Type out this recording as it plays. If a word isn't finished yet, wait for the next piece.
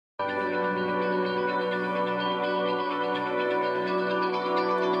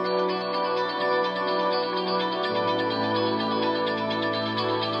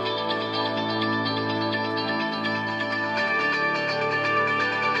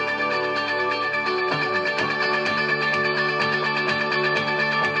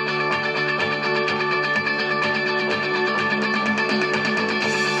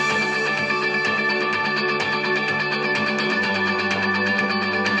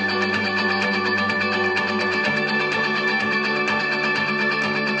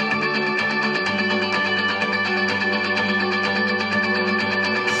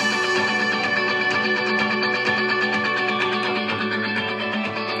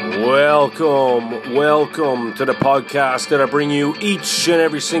Welcome to the podcast that I bring you each and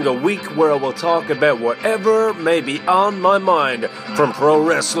every single week, where I will talk about whatever may be on my mind, from pro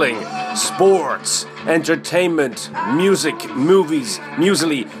wrestling, sports, entertainment, music, movies,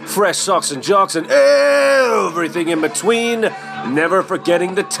 muesli, fresh socks and jocks, and everything in between, never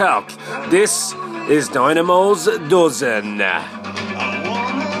forgetting the talk. This is Dynamo's Dozen.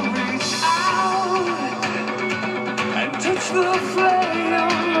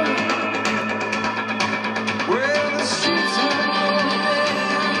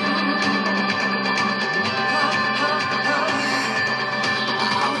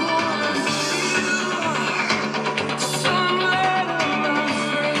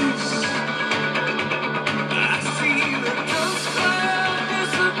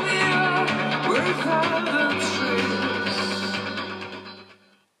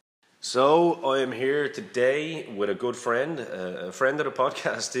 So I am here today with a good friend, a friend of the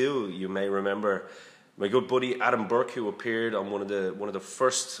podcast too. You may remember my good buddy Adam Burke, who appeared on one of the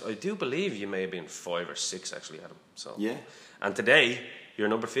first. I do believe you may have been 5 or 6 actually, Adam. So yeah. And today you're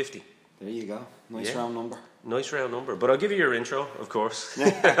number 50. There you go. Nice round number. Nice round number. But I'll give you your intro, of course.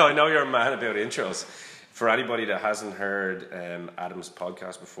 I know you're a man about intros. For anybody that hasn't heard Adam's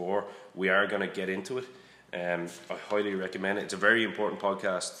podcast before, we are going to get into it. I highly recommend it. It's a very important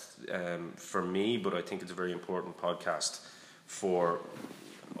podcast for me, but I think it's a very important podcast for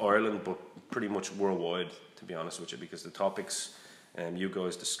Ireland, but pretty much worldwide, to be honest with you, because the topics you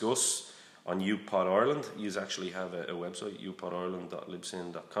guys discuss on UPod Ireland, you actually have a website,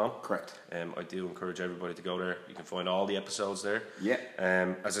 upodireland.libsyn.com. Correct. I do encourage everybody to go there. You can find all the episodes there. Yeah.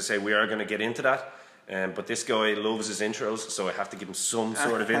 As I say, we are going to get into that. But this guy loves his intros, so I have to give him some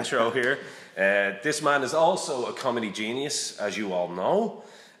sort of intro here. This man is also a comedy genius, as you all know.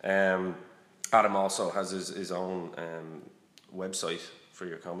 Adam also has his own website for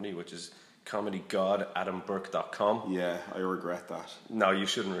your comedy, which is comedygodadamburke.com. Yeah, I regret that. No, you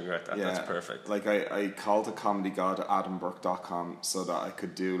shouldn't regret that. Yeah, that's perfect. Like I called it comedygodadamburke.com so that I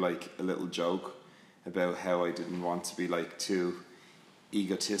could do like a little joke about how I didn't want to be like too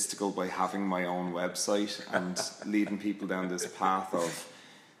egotistical by having my own website and leading people down this path of,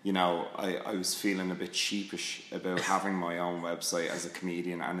 you know, I was feeling a bit sheepish about having my own website as a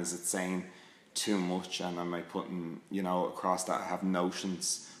comedian, and is it saying too much, and am I putting, you know, across that I have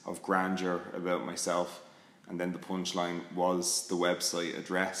notions of grandeur about myself, and then the punchline was the website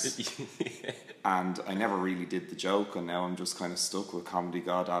address. And I never really did the joke, and now I'm just kind of stuck with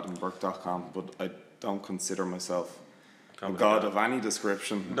comedygodadamburke.com, but I don't consider myself a god of any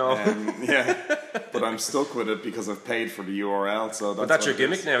description. No. Yeah, but I'm stuck with it because I've paid for the URL. So that's your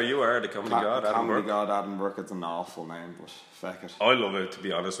gimmick now. You are the comedy god, Adam Burke. Comedy god Adam Burke. It's an awful name, but feck it. I love it, to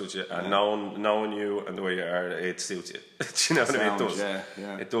be honest with you. And knowing you and the way you are, it suits you. Do you know what I mean? It does.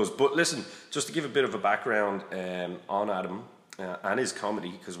 Yeah. It does. But listen, just to give a bit of a background on Adam and his comedy,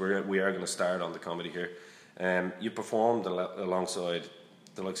 because we are going to start on the comedy here. You performed alongside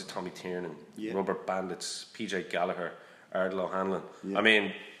the likes of Tommy Tiernan, Rubber Bandits, PJ Gallagher, Ardal O'Hanlon. Yeah. I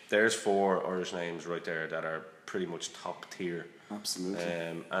mean, there's 4 Irish names right there that are pretty much top tier. Absolutely.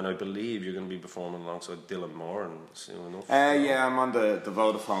 And I believe you're going to be performing alongside Dylan Moore and soon enough. Yeah, I'm on the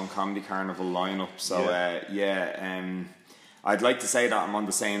Vodafone Comedy Carnival lineup. So I'd like to say that I'm on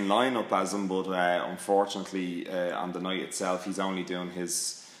the same lineup as him, but unfortunately on the night itself he's only doing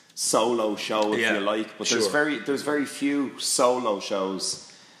his solo show, if you like. But there's very few solo shows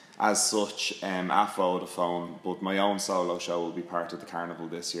as such at Vodafone, but my own solo show will be part of the carnival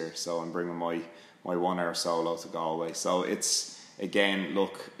this year, so I'm bringing my 1 hour solo to Galway. So it's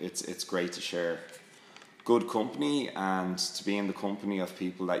great to share good company and to be in the company of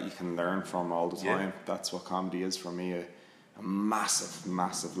people that you can learn from all the time. Yeah. That's what comedy is for me, a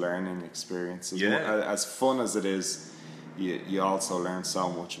massive learning experience. As fun as it is, you also learn so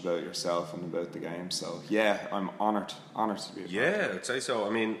much about yourself and about the game. So yeah, I'm honoured to be a part. Yeah, I'd say so. I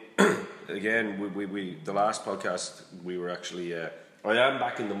mean, again, we the last podcast we were actually. I am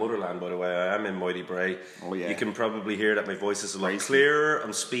back in the motherland, by the way. I am in Mighty Bray. Oh yeah. You can probably hear that my voice is a lot clearer.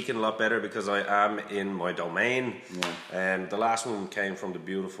 I'm speaking a lot better because I am in my domain. Yeah. The last one came from the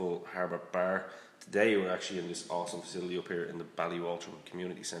beautiful Harbour Bar. Today we're actually in this awesome facility up here in the Ballywaltram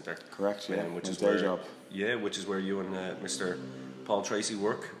Community Centre. Correct, yeah. Which is which is where you and Mr. Paul Tracy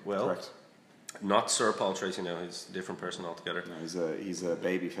work. Well, correct. Not Sir Paul Tracy now. He's a different person altogether. No, he's a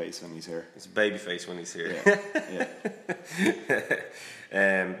baby face when he's here. He's a baby face when he's here.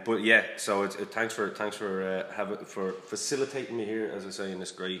 Yeah. But yeah, so thanks for facilitating me here, as I say, in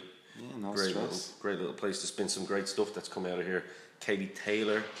this great little place to spin some great stuff that's come out of here. Katie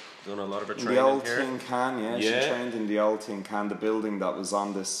Taylor done a lot of her in training the old here. Tin Can, she trained in the old Tin Can, the building that was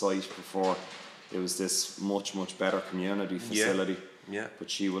on this site before. It was this much better community facility. Yeah. But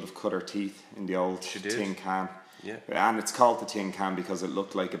she would have cut her teeth in the old Tin Can. Yeah. And it's called the Tin Can because it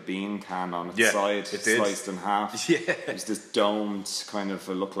looked like a bean can on its side, sliced in half. Yeah. It was this domed kind of,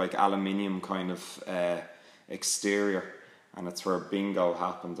 it looked like aluminium kind of exterior. And it's where bingo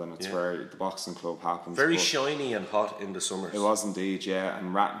happened, and it's where the boxing club happened. Very shiny and hot in the summers. It was indeed,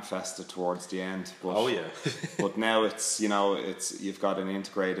 and rat infested towards the end. But, but now it's, you've got an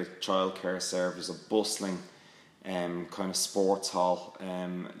integrated childcare service, a bustling kind of sports hall.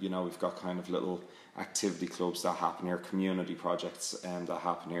 We've got kind of little activity clubs that happen here, community projects that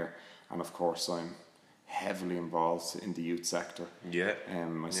happen here, and of course I'm heavily involved in the youth sector.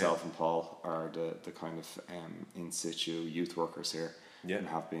 Myself and Paul are the kind of in situ youth workers here, and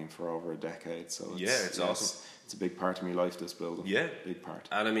have been for over a decade. So it's awesome. It's a big part of my life, this building. Big part.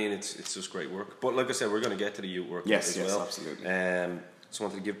 And I mean, it's just great work. But like I said, we're going to get to the youth work as well. Yes, absolutely. Just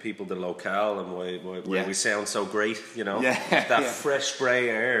wanted to give people the locale and why we sound so great, that fresh spray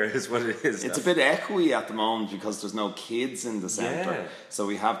air is what it is. It's a bit echoey at the moment because there's no kids in the centre, so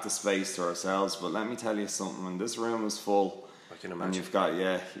we have the space to ourselves. But let me tell you something, when this room is full, I can imagine.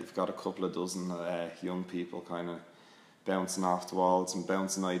 and you've got a couple of dozen young people kind of bouncing off the walls and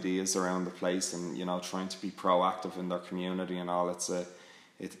bouncing ideas around the place, and trying to be proactive in their community and all.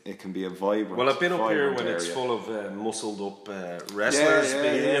 It can be a vibrant. Well, I've been up here when area. it's full of muscled up wrestlers.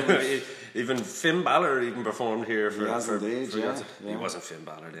 Even Finn Balor even performed here. He wasn't Finn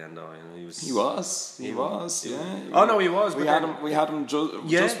Balor then, though. He was. Oh no, he was. We had him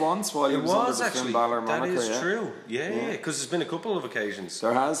just once while he was under the Finn Balor moniker. That is true. Because there's been a couple of occasions.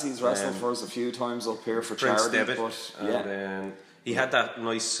 There has. He's wrestled for us a few times up here for Prince charity. Devitt, and he had that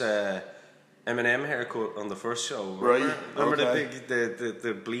nice Eminem haircut on the first show. Remember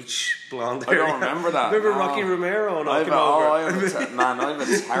the bleach blonde hair? I don't remember that. Remember Rocky Romero knocking over? I have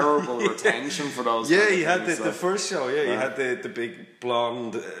a terrible retention for those. He had the first show. He had the big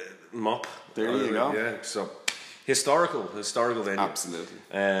blonde mop. There you go. Yeah, so historical venue. Absolutely.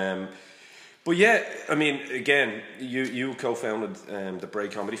 But yeah, I mean, again, you co-founded the Bray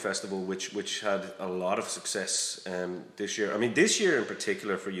Comedy Festival, which had a lot of success this year. I mean, this year in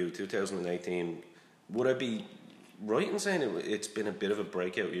particular for you, 2018, would I be right in saying it's been a bit of a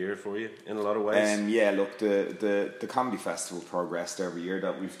breakout year for you in a lot of ways? Look, the Comedy Festival progressed every year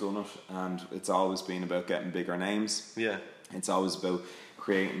that we've done it, and it's always been about getting bigger names. Yeah. It's always about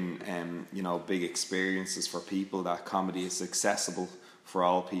creating, big experiences for people, that comedy is accessible for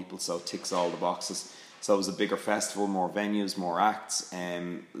all people, so it ticks all the boxes. So it was a bigger festival, more venues, more acts,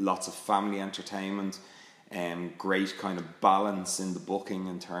 lots of family entertainment, great kind of balance in the booking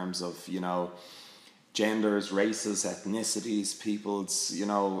in terms of, genders, races, ethnicities, people's,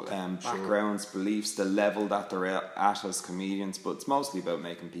 backgrounds, beliefs, the level that they're at as comedians, but it's mostly about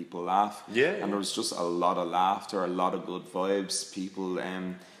making people laugh. And there was just a lot of laughter, a lot of good vibes, people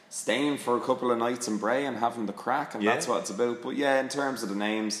staying for a couple of nights in Bray and having the crack, and that's what it's about. But in terms of the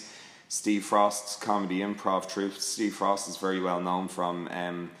names, Steve Frost's comedy improv troupe. Steve Frost is very well known from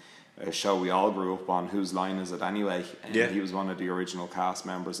a show we all grew up on, Whose Line Is It Anyway? He was one of the original cast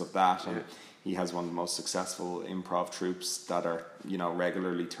members of that, and he has one of the most successful improv troupes that are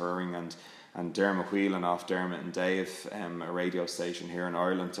regularly touring, and Dermot Whelan off Dermot and Dave, a radio station here in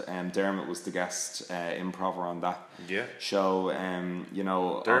Ireland. Dermot was the guest improver on that show.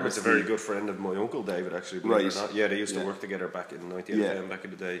 Dermot's a very good friend of my uncle David, actually. Believe it or not. They used to work together back in 90 FM back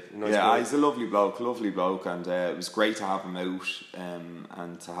in the day. He's a lovely bloke, and it was great to have him out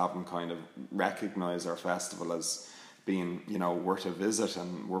and to have him kind of recognise our festival as being worth a visit,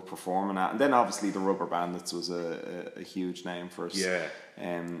 and we're performing at. And then obviously the Rubber Bandits was a huge name for us.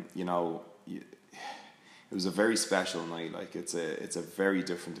 It was a very special night. Like it's a very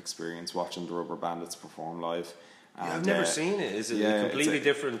different experience watching the Rubber Bandits perform live. And, I've never seen it. Is it completely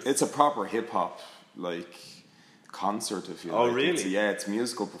different? It's a proper hip hop concert, if you like. Oh, really? It's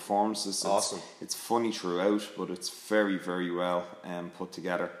musical performances. Awesome. It's funny throughout, but it's very, very well put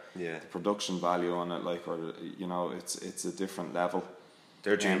together. Yeah. The production value on it, it's a different level.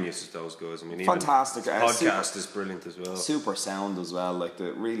 They're geniuses, those guys. I mean, fantastic. Even podcast is brilliant as well. Super sound as well.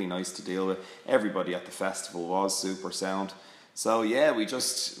 They're really nice to deal with. Everybody at the festival was super sound. So we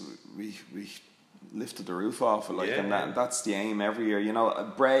just we lifted the roof off it, and that's the aim every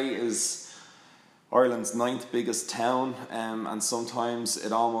year. Bray is Ireland's 9th biggest town, and sometimes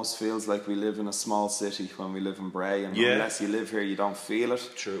it almost feels like we live in a small city when we live in Bray, and unless you live here you don't feel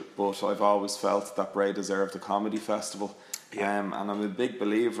it. True. But I've always felt that Bray deserved a comedy festival. And I'm a big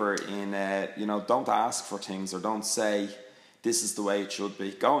believer in don't ask for things, or don't say this is the way it should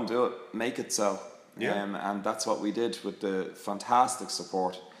be. Go and do it. Make it so. Yeah. And that's what we did with the fantastic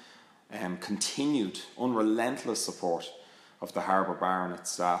support, continued, unrelentless support of the Harbour Bar and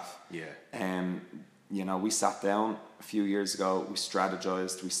its staff. Yeah. You know, we sat down a few years ago, we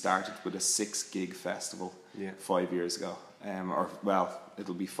strategized, we started with a 6-gig festival 5 years ago.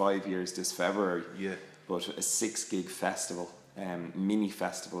 It'll be 5 years this February. Yeah. But a 6-gig festival, mini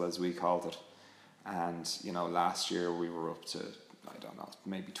festival as we called it. And, you know, last year we were up to, I don't know,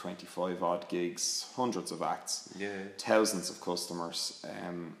 maybe 25 odd gigs, hundreds of acts, thousands of customers,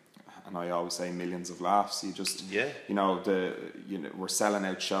 and I always say millions of laughs. You just, you know, we're selling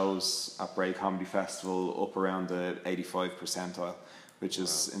out shows at Bray Comedy Festival up around the 85 percentile, which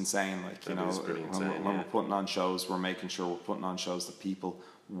is insane. Like, you know, when we're putting on shows, we're making sure we're putting on shows that people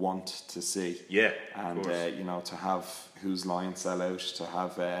want to see. Yeah, and you know, to have Whose Line sell out, to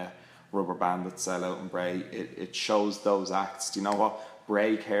have Rubber Bandits sell out in Bray, it shows those acts. Do you know what?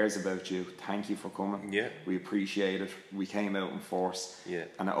 Bray cares about you. Thank you for coming. Yeah. We appreciate it. We came out in force. Yeah.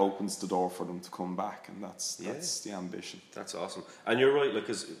 And it opens the door for them to come back, and that's the ambition. That's awesome. And you're right,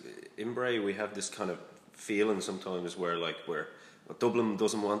 because in Bray we have this kind of feeling sometimes where Dublin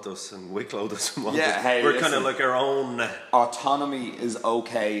doesn't want us and Wicklow doesn't want us. Hey, we're kind of like our own. Autonomy is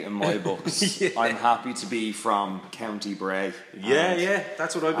okay in my books. I'm happy to be from County Bray. Yeah,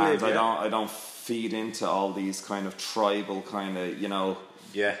 that's what I believe. And I don't feed into all these kind of tribal kind of, you know.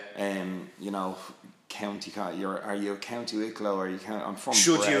 Yeah. You know, county. Are you a County Wicklow? Or are you? I'm from.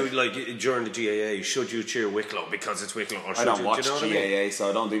 Should Bray. you, like during the GAA? Should you cheer Wicklow because it's Wicklow? Or should I don't watch do you know GAA, what I mean? so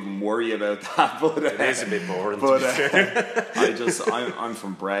I don't even worry about that. But it is a bit boring. But to be fair. I'm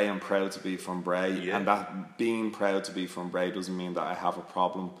from Bray. I'm proud to be from Bray, and that being proud to be from Bray doesn't mean that I have a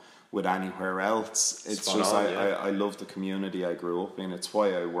problem with anywhere else. It's I love the community I grew up in. It's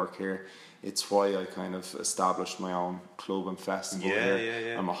why I work here. It's why I kind of established my own club and festival here.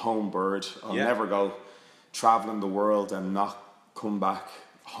 Yeah. I'm a home bird. I'll never go travelling the world and not come back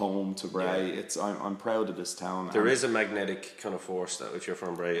home to Bray. I'm proud of this town. There is a magnetic kind of force that if you're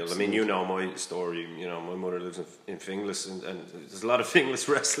from Bray. Absolutely. I mean, you know my story. You know, my mother lives in Finglas, and there's a lot of Finglas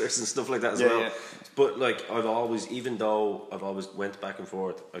wrestlers and stuff like that as well. Yeah. But like, I've always, even though I've always went back and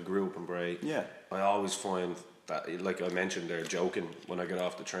forth, I grew up in Bray. Yeah. I always find that, like I mentioned there, joking when I got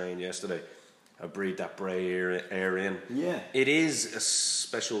off the train yesterday, I breathe that Bray air in. Yeah. It is a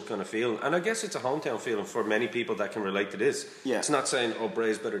special kind of feeling. And I guess it's a hometown feeling for many people that can relate to this. Yeah. It's not saying, oh,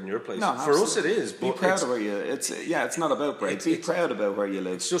 Bray's better than your place. No, for us it is. Be proud of where you... It's not about Bray. Be proud about where you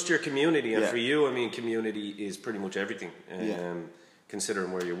live. It's just your community. And for you, I mean, community is pretty much everything.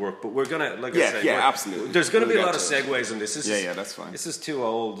 Considering where you work. But we're going to, like I said... Yeah, absolutely. There's going to be a lot of segues in this. That's fine. This is two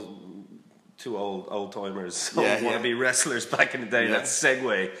old timers who want to be wrestlers back in the day. That's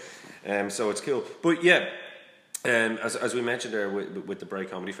segue. So it's cool. But as we mentioned there with the Bray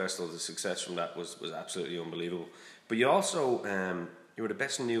Comedy Festival, the success from that was absolutely unbelievable. But you also you were the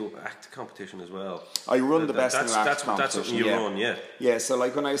best new act competition as well. I run the best new act competition. That's what you run, yeah. Yeah, so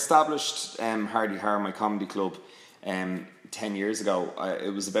like when I established Hardy Har, my comedy club, 10 years ago,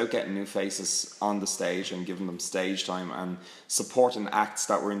 it was about getting new faces on the stage and giving them stage time and supporting acts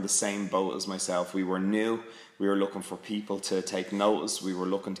that were in the same boat as myself. We were new. We were looking for people to take notice. We were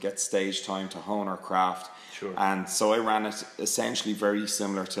looking to get stage time to hone our craft. Sure. And so I ran it essentially very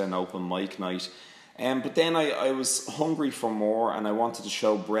similar to an open mic night. But then I was hungry for more, and I wanted to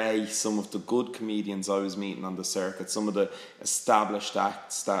show Bray some of the good comedians I was meeting on the circuit, some of the established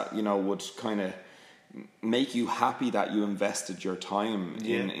acts that, you know, would kind of make you happy that you invested your time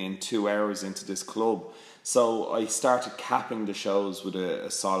in 2 hours into this club. So I started capping the shows with a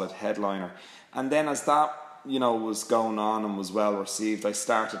solid headliner. And then as that, you know, was going on and was well received, I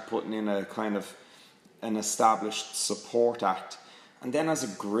started putting in a kind of an established support act. And then as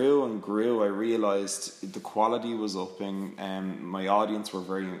it grew and grew, I realised the quality was upping, my audience were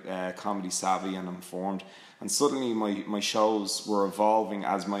very comedy savvy and informed, and suddenly my shows were evolving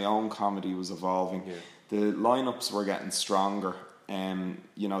as my own comedy was evolving. Yeah. The lineups were getting stronger,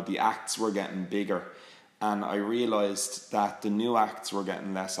 you know, the acts were getting bigger, and I realised that the new acts were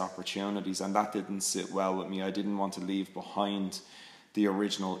getting less opportunities, and that didn't sit well with me. I didn't want to leave behind the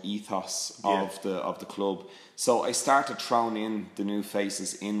original ethos of the club. So I started throwing in the new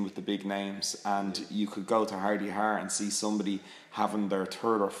faces in with the big names, and you could go to Hardy Har and see somebody having their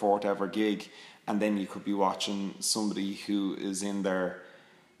 3rd or 4th ever gig, and then you could be watching somebody who is in their,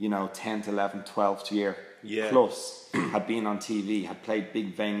 you know, 10th, 11th, 12th year plus, had been on TV, had played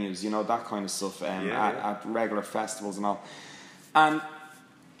big venues, you know, that kind of stuff, at regular festivals and all. And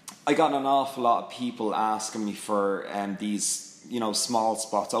I got an awful lot of people asking me for these, you know, small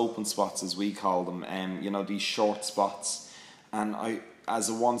spots, open spots as we call them, you know, these short spots. and as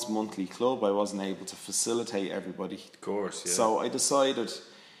a once monthly club, I wasn't able to facilitate everybody. Of course, yeah. So I decided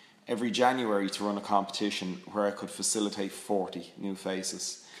every January to run a competition where I could facilitate 40 new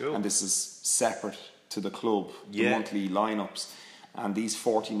faces. Cool. And this is separate to the club, the monthly lineups. And these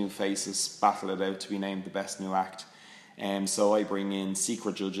 40 new faces battle it out to be named the best new act. So I bring in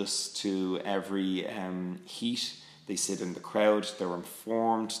secret judges to every heat. They sit in the crowd, they're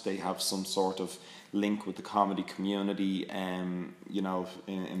informed, they have some sort of link with the comedy community, you know,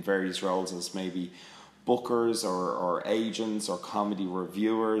 in various roles as maybe bookers or agents or comedy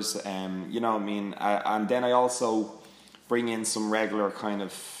reviewers, you know what I mean? And then I also bring in some regular kind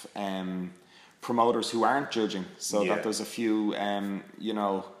of promoters who aren't judging, so that there's a few, you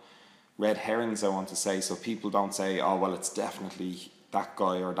know, red herrings, I want to say, so people don't say, oh, well, it's definitely that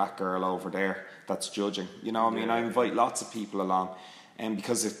guy or that girl over there that's judging. You know what I mean? I invite lots of people along, and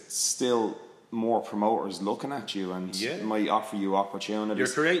because it's still more promoters looking at you and might offer you opportunities. You're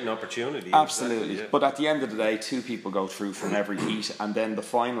creating opportunities. Absolutely. Exactly, But at the end of the day, 2 people go through from every heat, and then the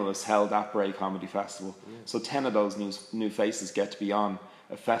final is held at Bray Comedy Festival. So 10 of those new faces get to be on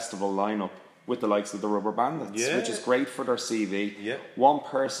a festival lineup with the likes of the Rubber Bandits, which is great for their CV. One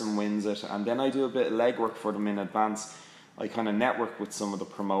person wins it, and then I do a bit of legwork for them in advance. I kind of network with some of the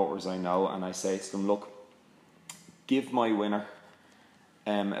promoters I know, and I say to them, look, give my winner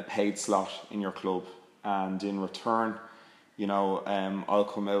a paid slot in your club, and in return, you know, I'll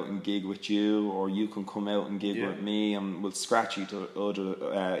come out and gig with you, or you can come out and gig with me, and we'll scratch each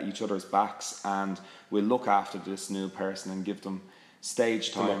other's backs, and we'll look after this new person and give them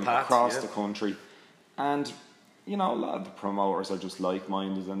stage time across the country. And you know, a lot of the promoters are just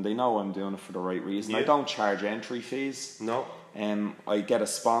like-minded, and they know I'm doing it for the right reason. I don't charge entry fees. No. I get a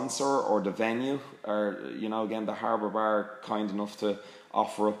sponsor or the venue, or you know, again, the Harbour Bar kind enough to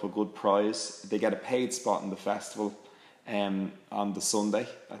offer up a good prize. They get a paid spot in the festival on the Sunday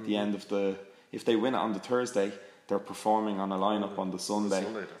at the end of the. If they win it on the Thursday, they're performing on a lineup on the Sunday,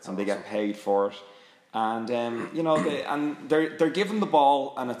 and they get paid for it. And you know, they're given the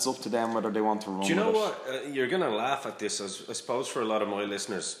ball, and it's up to them whether they want to run. Do you know with what? You're going to laugh at this. I suppose for a lot of my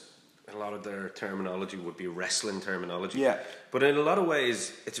listeners, a lot of their terminology would be wrestling terminology. Yeah. But in a lot of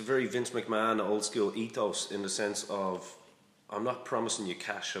ways, it's a very Vince McMahon old school ethos, in the sense of, I'm not promising you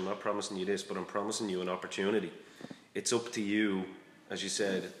cash, I'm not promising you this, but I'm promising you an opportunity. It's up to you, as you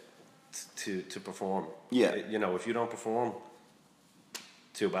said, to perform. Yeah. You know, if you don't perform,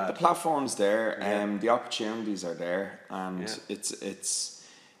 too bad. The platform's there, the opportunities are there, and it's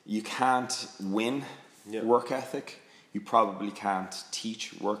you can't win work ethic. You probably can't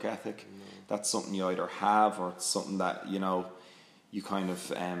teach work ethic. No. That's something you either have, or it's something that, you know, you kind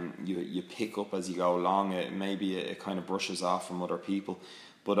of you pick up as you go along. Maybe it kind of brushes off from other people,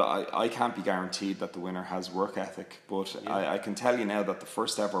 but I can't be guaranteed that the winner has work ethic. But I can tell you now that the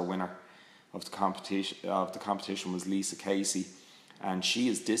first ever winner of the competition was Lisa Casey. And she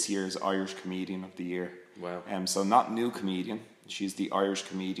is this year's Irish Comedian of the Year. Wow. So not new comedian, she's the Irish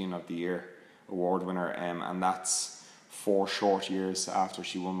Comedian of the Year award winner, and that's 4 short years after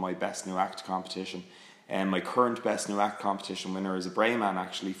she won my Best New Act competition. My current Best New Act competition winner is a Brayman,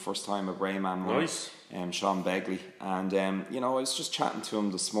 actually, first time a Brayman won. Nice. Sean Begley. And you know, I was just chatting to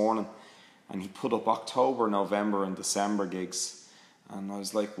him this morning, and he put up October, November and December gigs, and I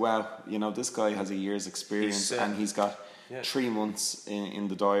was like, wow, you know, this guy has a year's experience, and he's got 3 months in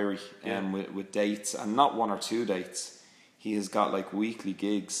the diary with dates, and not 1 or 2 dates. He has got like weekly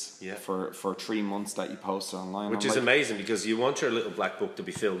gigs for 3 months that he posted online. Which is like, amazing, because you want your little black book to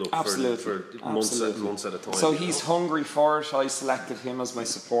be filled up for months at a time. So he's hungry for it. I selected him as my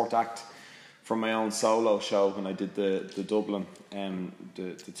support act for my own solo show when I did the Dublin,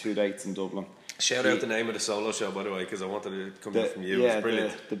 the 2 dates in Dublin. Shout out the name of the solo show, by the way, because I wanted to come in from you. It's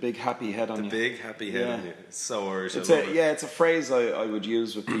brilliant. The big happy head on you. The big happy head on you. It's so Irish. It's a phrase I would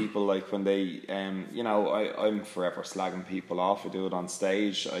use with people, like when they, you know, I'm forever slagging people off. I do it on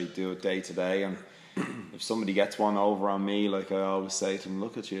stage. I do it day to day, and if somebody gets one over on me, like I always say to them,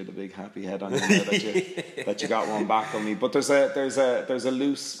 look at you, the big happy head on you, that you got one back on me. But there's a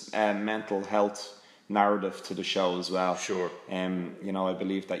loose mental health narrative to the show as well. Sure. You know, I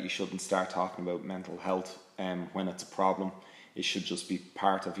believe that you shouldn't start talking about mental health when it's a problem. It should just be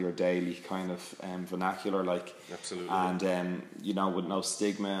part of your daily kind of vernacular, like. Absolutely. And you know, with no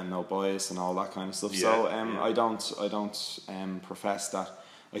stigma and no bias and all that kind of stuff. So I don't profess that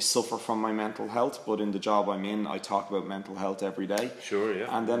I suffer from my mental health, but in the job I'm in, I talk about mental health every day. Sure,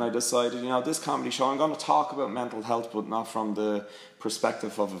 yeah. And then I decided, you know, this comedy show, I'm going to talk about mental health, but not from the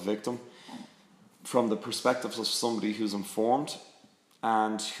perspective of a victim. From the perspective of somebody who's informed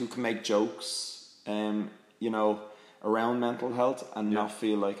and who can make jokes, you know, around mental health and not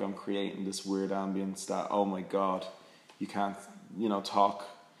feel like I'm creating this weird ambience that, oh my God, you can't, talk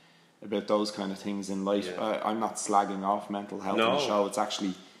about those kind of things in life. I'm not slagging off mental health on the show. It's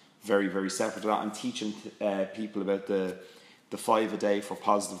actually very, very separate to that. I'm teaching people about the 5 a day for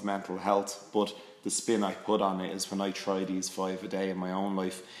positive mental health, but the spin I put on it is when I try these 5 a day in my own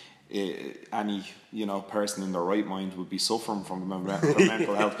life, any person in their right mind would be suffering from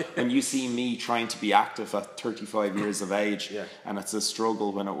mental health. When you see me trying to be active at 35 years of age, and it's a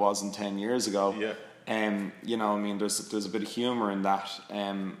struggle when it wasn't 10 years ago. There's a bit of humour in that,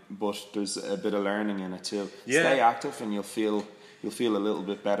 but there's a bit of learning in it too. Stay active, and you'll feel a little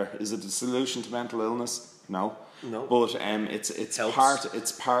bit better. Is it the solution to mental illness? No. But it's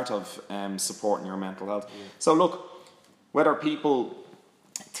part of supporting your mental health. So look, whether people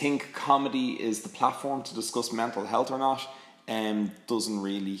think comedy is the platform to discuss mental health or not doesn't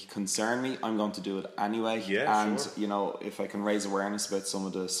really concern me. I'm going to do it anyway. If I can raise awareness about some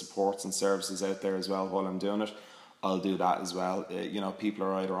of the supports and services out there as well while I'm doing it, I'll do that as well. People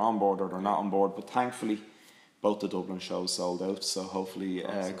are either on board or they're not on board, but thankfully both the Dublin shows sold out, so hopefully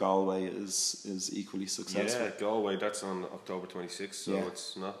Galway is equally successful. Galway, that's on October 26th, so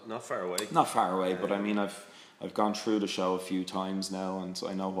it's not far away. Not far away, but I mean I've gone through the show a few times now, and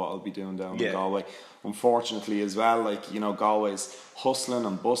I know what I'll be doing down in Galway. Unfortunately, as well, Galway's hustling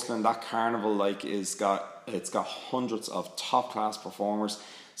and bustling. That carnival, it's got hundreds of top class performers.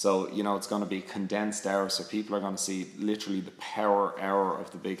 So it's going to be condensed hours. So people are going to see literally the power hour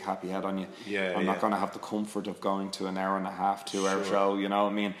of the big happy head on you. I'm not going to have the comfort of going to an hour and a half, 2 hour show. You know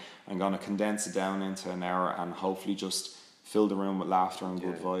what I mean? I'm going to condense it down into an hour and hopefully just fill the room with laughter and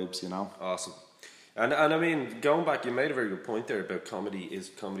good vibes. Awesome. And I mean, going back, you made a very good point there about comedy. Is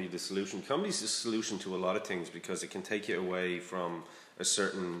comedy the solution? Comedy is the solution to a lot of things because it can take you away from a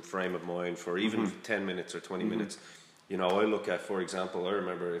certain frame of mind for even 10 minutes or 20 minutes. I look at, for example, I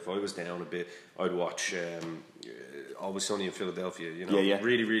remember if I was down a bit, I'd watch Always Sunny in Philadelphia.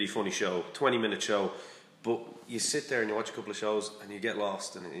 Really, really funny show, 20-minute show. But you sit there and you watch a couple of shows and you get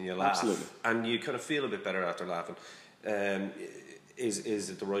lost and you laugh. Absolutely. And you kind of feel a bit better after laughing. Is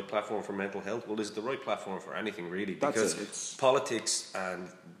it the right platform for mental health? Well, is it the right platform for anything really? Because politics and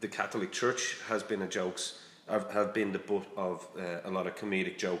the Catholic Church have been the butt of a lot of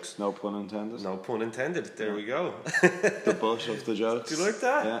comedic jokes. No pun intended. No pun intended. There we go. The butt of the jokes. Do you like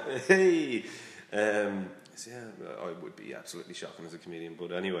that? Yeah. Hey. I would be absolutely shocking as a comedian,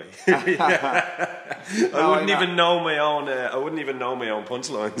 but anyway, I wouldn't even know my own. I wouldn't even know my own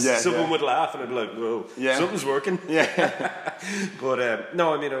punchlines. Someone would laugh, and I'd be like, "Whoa, something's working." But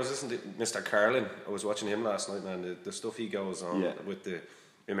no, I mean, I was listening to Mr. Carlin. I was watching him last night, man. The stuff he goes on with the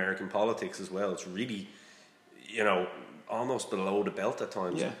American politics as well. It's really, almost below the belt at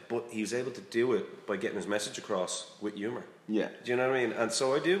times. But he was able to do it by getting his message across with humour. Do you know what I mean? And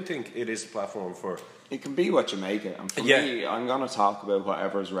so I do think it is a platform for... It can be what you make it. And for me, I'm going to talk about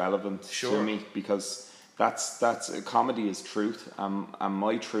whatever is relevant to me, because that's comedy is truth. And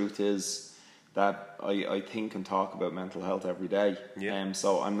my truth is that I think and talk about mental health every day.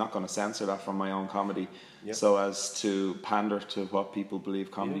 So I'm not going to censor that from my own comedy so as to pander to what people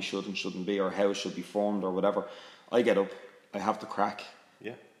believe comedy should and shouldn't be, or how it should be formed or whatever. I get up, I have the crack.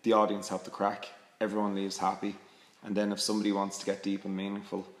 The audience have the crack. Everyone leaves happy. And then if somebody wants to get deep and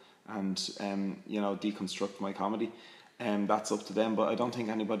meaningful and deconstruct my comedy, that's up to them. But I don't think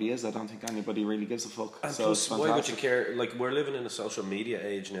anybody is. I don't think anybody really gives a fuck. And so plus, why would you care? Like, we're living in a social media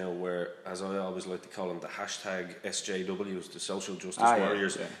age now where, as I always like to call them, the hashtag SJWs, the social justice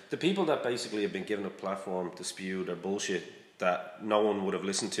warriors, the people that basically have been given a platform to spew their bullshit that no one would have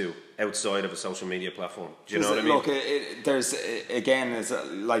listened to outside of a social media platform. Do you know what I mean? Look, there's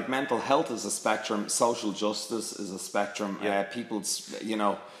like mental health is a spectrum, social justice is a spectrum. People's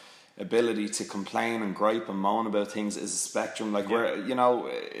ability to complain and gripe and moan about things is a spectrum. Like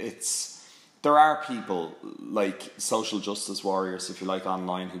there are people like social justice warriors, if you like,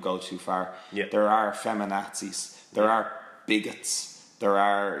 online who go too far. There are feminazis. There are bigots. There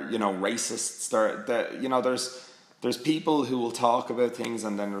are racists. There's people who will talk about things,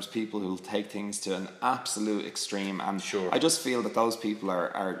 and then there's people who will take things to an absolute extreme. And I just feel that those people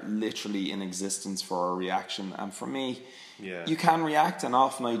are literally in existence for a reaction. And for me, you can react, and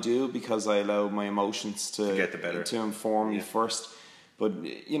often I do, because I allow my emotions to get the better, to inform me first. But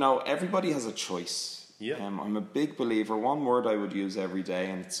everybody has a choice. I'm a big believer. One word I would use every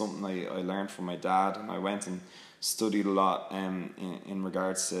day, and it's something I learned from my dad, and I went and studied a lot in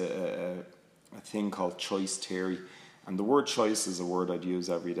regards to a thing called choice theory, and the word choice is a word I'd use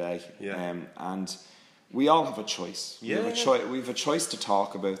every day. And we all have a choice. We have a choice to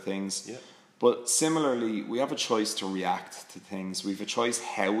talk about things, But similarly, we have a choice to react to things. We have a choice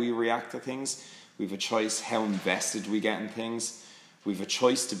how we react to things. We have a choice how invested we get in things. We have a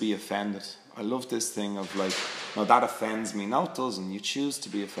choice to be offended. I love this thing of like, no, that offends me. No, it doesn't. You choose to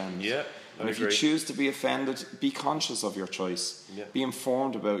be offended. Yeah, and if you choose to be offended, be conscious of your choice. Yeah. Be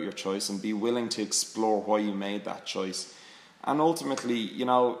informed about your choice and be willing to explore why you made that choice. And ultimately, you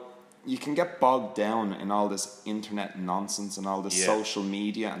know, you can get bogged down in all this internet nonsense and all this social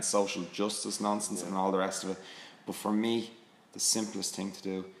media and social justice nonsense and all the rest of it. But for me, the simplest thing to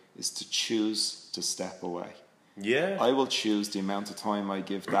do is to choose to step away. Yeah. I will choose the amount of time I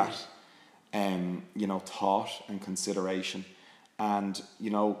give that, you know, thought and consideration. And, you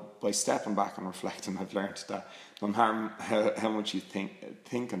know, by stepping back and reflecting, I've learned that no matter how much you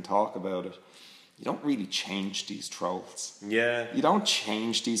think and talk about it, you don't really change these trolls. Yeah. You don't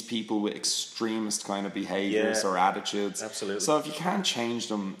change these people with extremist kind of behaviours or attitudes. Absolutely. So if you can't change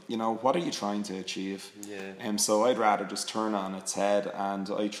them, you know, what are you trying to achieve? Yeah. So I'd rather just turn it on its head, and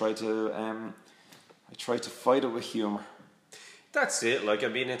I try to fight it with humour. That's it. Like, I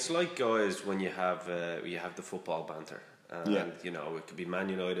mean, it's like, guys, when you have the football banter. And, you know, it could be Man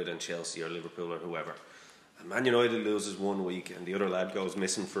United and Chelsea or Liverpool or whoever. And Man United loses one week and the other lad goes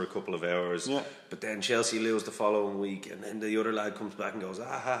missing for a couple of hours. Yeah. But then Chelsea lose the following week and then the other lad comes back and goes, ah,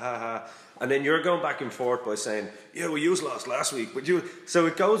 ha, ha, ha. And then you're going back and forth by saying, yeah, well, you lost last week. But you... So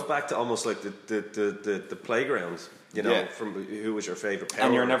it goes back to almost like the playground, you know, from who was your favourite power.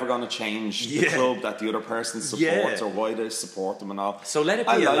 And you're never going to change the club that the other person supports or why they support them and all. So let it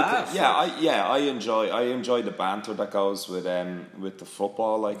be a laugh. I enjoy the banter that goes with the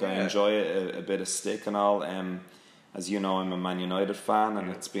football. Like, I enjoy a bit of stick and all. As you know, I'm a Man United fan,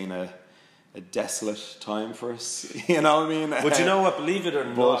 and it's been a desolate time for us. You know what I mean? But you know what? Believe it or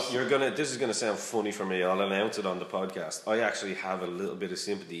not, this is gonna sound funny for me. I'll announce it on the podcast. I actually have a little bit of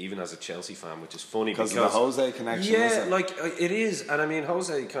sympathy, even as a Chelsea fan, which is funny because of the Jose connection. Yeah, like it is, and I mean,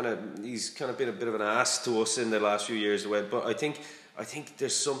 Jose he's kind of been a bit of an ass to us in the last few years. But I think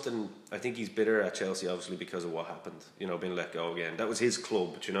there's something. I think he's bitter at Chelsea, obviously, because of what happened. You know, being let go again. That was his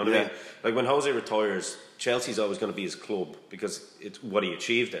club. But you know what I mean? Like, when Jose retires, Chelsea's always going to be his club because it's what he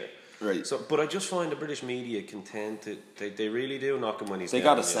achieved there. Right. So, but I just find the British media can tend to they really do knock him when he's they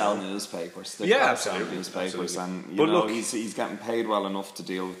got to sell newspapers. They've got to sell newspapers, and you know, he's getting paid well enough to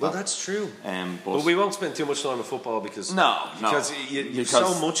deal with that. Well, that's true. But we won't spend too much time on football because because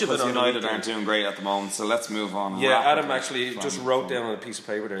so much of it. United aren't doing great at the moment, so let's move on. Yeah, Adam actually just wrote down on a piece of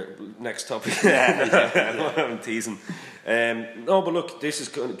paper there. Next topic. I'm teasing. No, but look, this is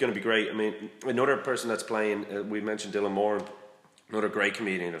going to be great. I mean, another person that's playing. We mentioned Dylan Moore. Another great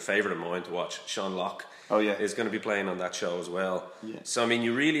comedian, a favourite of mine to watch, Sean Locke, is going to be playing on that show as well. Yeah. So, I mean,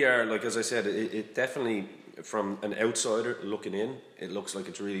 you really are, like, as I said, it definitely, from an outsider looking in, it looks like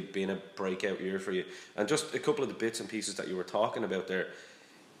it's really been a breakout year for you. And just a couple of the bits and pieces that you were talking about there,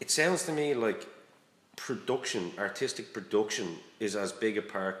 it sounds to me like production, artistic production, is as big a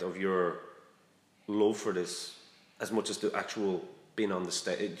part of your love for this as much as the actual being on the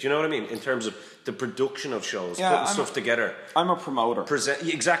stage. Do you know what I mean? In terms of the production of shows, putting stuff together. I'm a promoter.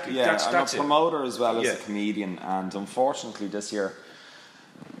 Exactly. Yeah, that's I'm a promoter as well as a comedian, and unfortunately this year,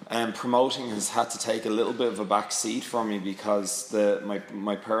 promoting has had to take a little bit of a back seat for me because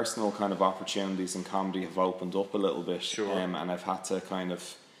my personal kind of opportunities in comedy have opened up a little bit. Sure. And I've had to kind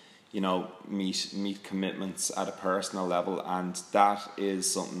of, you know, meet commitments at a personal level, and that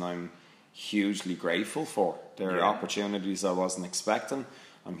is something I'm hugely grateful for. There are opportunities I wasn't expecting.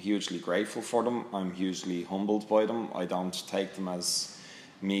 I'm hugely grateful for them. I'm hugely humbled by them. I don't take them as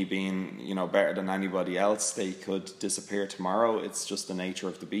me being, you know, better than anybody else. They could disappear tomorrow. It's just the nature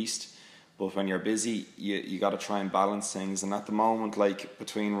of the beast. But when you're busy, you got to try and balance things. And at the moment, like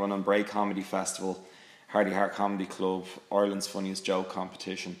between running Bray Comedy Festival, Hardy Heart Comedy Club, Ireland's Funniest Joke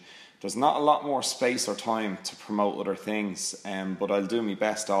competition, there's not a lot more space or time to promote other things, but I'll do my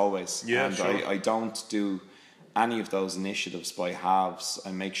best always. Yeah, and sure. I don't do any of those initiatives by halves.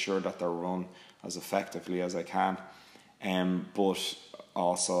 I make sure that they're run as effectively as I can. But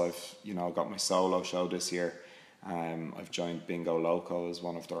also I've, you know, got my solo show this year. I've joined Bingo Loco as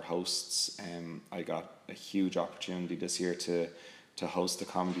one of their hosts. I got a huge opportunity this year to host the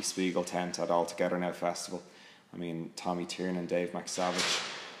Comedy Spiegel tent at All Together Now Festival. I mean, Tommy Tiernan, Dave McSavage,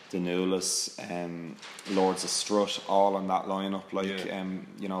 The Newless, Lords of Strut, all on that lineup, like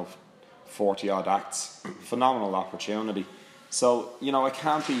you know, 40 odd acts. Phenomenal opportunity. So, you know, I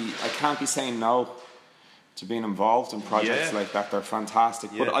can't be saying no to being involved in projects like that. They're fantastic.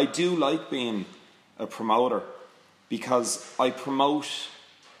 But I do like being a promoter because I promote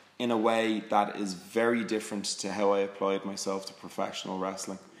in a way that is very different to how I applied myself to professional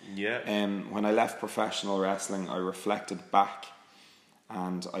wrestling. Yeah. When I left professional wrestling, I reflected back,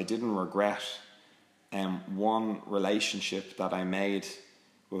 and I didn't regret one relationship that I made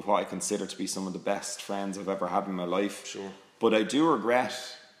with what I consider to be some of the best friends I've ever had in my life. Sure. But I do regret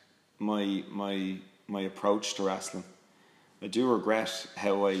my approach to wrestling. I do regret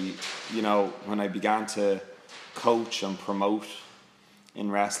how when I began to coach and promote in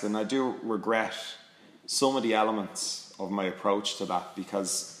wrestling, I do regret some of the elements of my approach to that,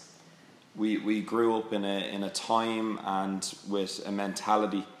 because we grew up in a time and with a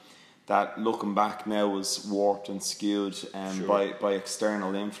mentality that, looking back now, was warped and skewed by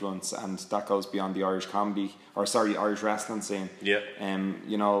external influence, and that goes beyond the Irish Irish wrestling scene. Yeah.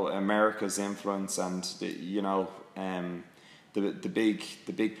 America's influence, and the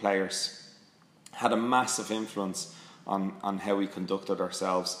big players had a massive influence on how we conducted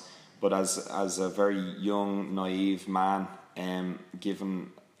ourselves. But as a very young, naive man,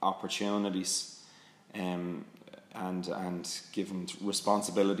 given opportunities, and given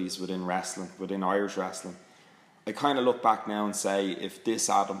responsibilities within wrestling, within Irish wrestling, I kind of look back now and say, if this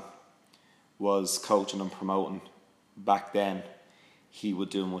Adam was coaching and promoting back then, he would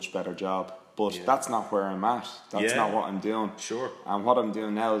do a much better job. But that's not where I'm at. That's not what I'm doing. Sure. And what I'm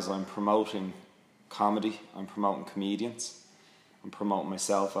doing now is I'm promoting comedy. I'm promoting comedians. I'm promoting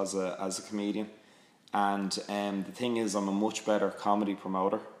myself as a comedian. And the thing is, I'm a much better comedy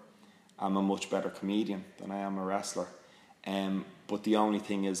promoter. I'm a much better comedian than I am a wrestler. But the only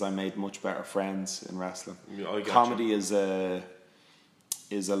thing is, I made much better friends in wrestling. Comedy is a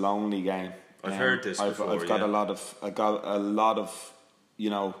lonely game. I've heard this before. I've got a lot of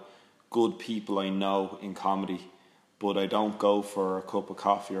good people I know in comedy, but I don't go for a cup of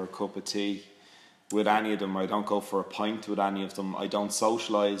coffee or a cup of tea with any of them. I don't go for a pint with any of them. I don't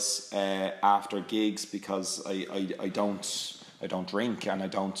socialise after gigs, because I don't drink, and I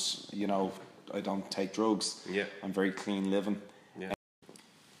don't take drugs. Yeah. I'm very clean living.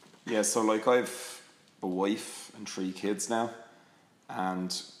 Yeah. So I've a wife and 3 kids now,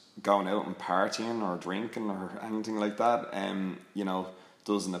 and going out and partying or drinking or anything like that,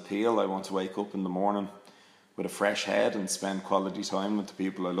 doesn't appeal. I want to wake up in the morning with a fresh head and spend quality time with the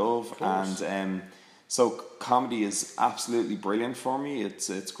people I love. And so comedy is absolutely brilliant for me.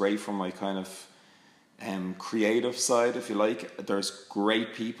 It's great for my kind of creative side, if you like. There's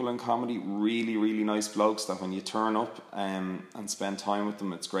great people in comedy, really, really nice blokes that when you turn up and spend time with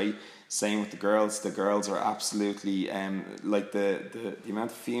them, it's great. Same with the girls. The girls are absolutely the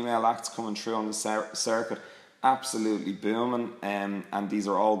amount of female acts coming through on the circuit, absolutely booming. And these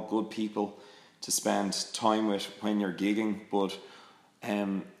are all good people to spend time with when you're gigging. But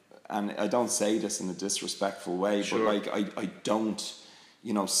and I don't say this in a disrespectful way, sure. But I don't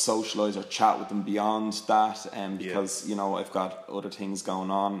socialise or chat with them beyond that, because I've got other things going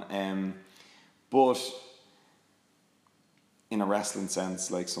on. But in a wrestling sense,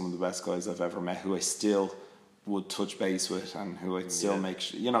 like some of the best guys I've ever met, who I still would touch base with, and who I'd still make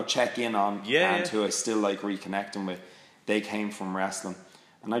check in on, and who I still like reconnecting with, they came from wrestling.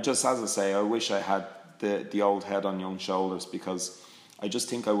 And I just, as I say, I wish I had the old head on young shoulders, because I just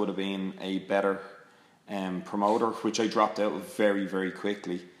think I would have been a better promoter, which I dropped out of very, very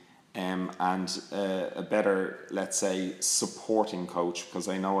quickly, and a better, let's say, supporting coach, because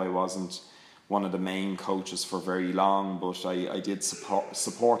I know I wasn't one of the main coaches for very long, but I did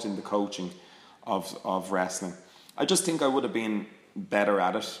support in the coaching of wrestling. I just think I would have been better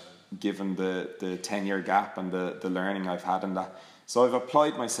at it, given the 10-year gap and the learning I've had in that. So I've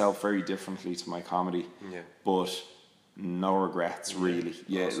applied myself very differently to my comedy, but no regrets, really.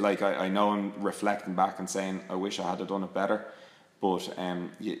 Awesome. I know I'm reflecting back and saying I wish I had done it better, but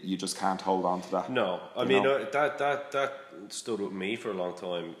you just can't hold on to that. No, I mean that stood with me for a long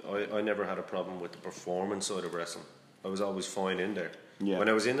time. I never had a problem with the performance side of wrestling. I was always fine in there. Yeah. When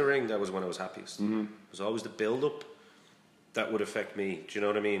I was in the ring, that was when I was happiest. Mm-hmm. It was always the build-up that would affect me. Do you know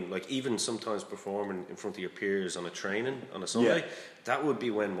what I mean? Like, even sometimes performing in front of your peers on a training on a Sunday, that would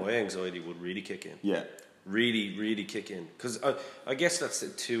be when my anxiety would really kick in. Yeah. Really, really kick in. Because I guess that's the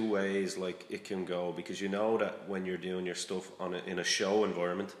 2 ways like it can go, because you know that when you're doing your stuff in a show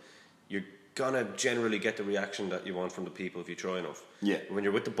environment, you're gonna generally get the reaction that you want from the people if you try enough. Yeah. When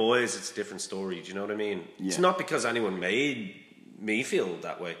you're with the boys, it's a different story. Do you know what I mean? Yeah. It's not because anyone made me feel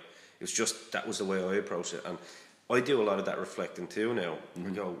that way. It was just that was the way I approached it. And I do a lot of that reflecting too now. Mm-hmm.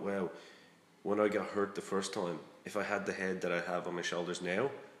 I go, wow, when I got hurt the first time, if I had the head that I have on my shoulders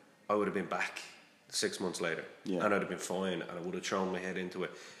now, I would have been back 6 months later, and I'd have been fine, and I would have thrown my head into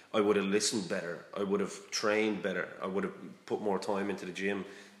it. I would have listened better. I would have trained better. I would have put more time into the gym.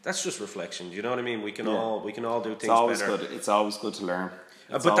 That's just reflection. Do you know what I mean? We can all do things better. Good. It's always good to learn.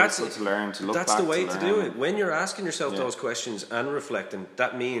 But that's good to learn, to look that's back the way to to do learn. it. When you're asking yourself those questions and reflecting,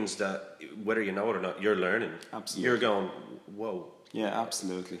 that means that whether you know it or not, you're learning. Absolutely. You're going, whoa. Yeah,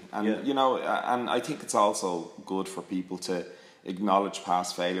 absolutely. And you know, and I think it's also good for people to acknowledge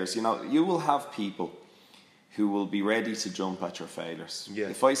past failures. You know, you will have people who will be ready to jump at your failures. Yeah.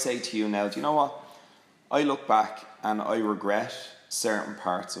 If I say to you now, do you know what? I look back and I regret certain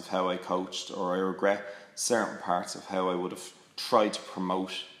parts of how I coached, or I regret certain parts of how I would have tried to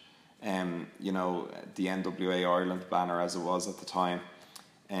promote, you know, the NWA Ireland banner as it was at the time.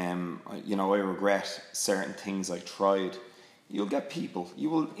 You know, I regret certain things I tried. You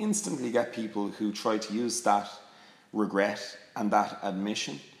will instantly get people who try to use that regret and that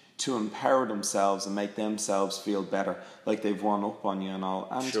admission to empower themselves and make themselves feel better, like they've won up on you and all.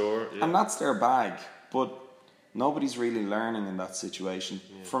 And, and that's their bag, but nobody's really learning in that situation.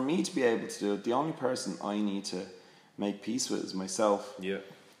 Yeah. For me to be able to do it, the only person I need to make peace with is myself. Yeah.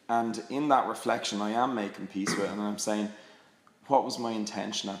 And in that reflection, I am making peace with it, and I'm saying, what was my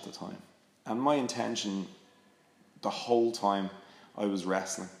intention at the time? And my intention the whole time I was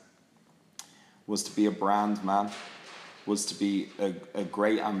wrestling was to be a brand man, was to be a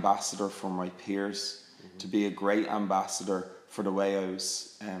great ambassador for my peers, to be a great ambassador for the way I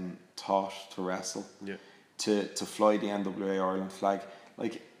was taught to wrestle, to fly the NWA Ireland flag.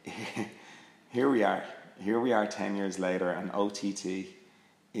 Like, here we are 10 years later, and OTT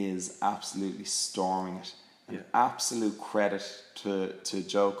is absolutely storming it. An absolute credit to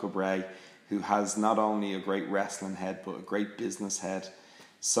Joe Cabray, who has not only a great wrestling head, but a great business head,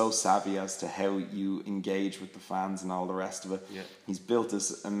 so savvy as to how you engage with the fans and all the rest of it. Yeah. He's built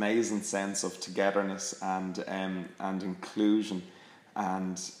this amazing sense of togetherness and inclusion,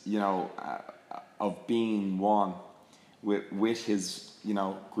 and, you know, of being one with his, you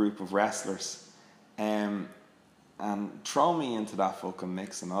know, group of wrestlers. And throw me into that fucking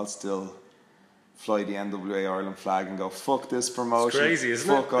mix and I'll still fly the NWA Ireland flag and go, fuck this promotion. It's crazy,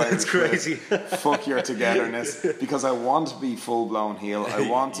 isn't it? It's crazy. Fuck your togetherness. Because I want to be full-blown heel. I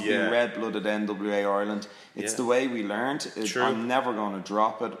want to be red-blooded NWA Ireland. It's the way we learned. I'm never going to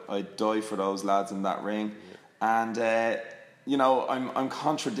drop it. I'd die for those lads in that ring. And, you know, I'm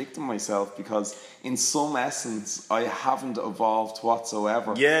contradicting myself, because in some essence I haven't evolved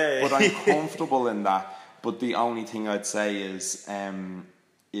whatsoever. Yeah. But I'm comfortable in that. But the only thing I'd say is,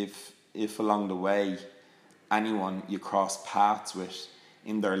 if along the way anyone you cross paths with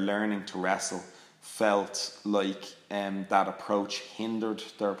in their learning to wrestle felt like that approach hindered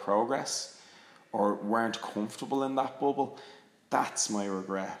their progress or weren't comfortable in that bubble, that's my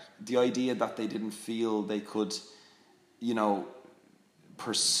regret. The idea that they didn't feel they could, you know,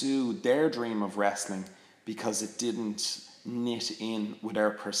 pursue their dream of wrestling because it didn't knit in with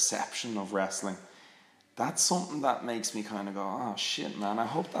their perception of wrestling. That's something that makes me kind of go, oh shit, man, I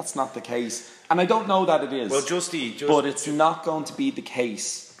hope that's not the case. And I don't know that it is. Well, but it's not going to be the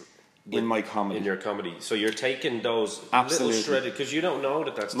case in my comedy. In your comedy. So you're taking those little shredded, because you don't know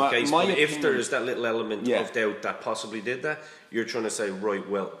that that's the case. But if there is that little element of doubt that possibly did that, you're trying to say, right,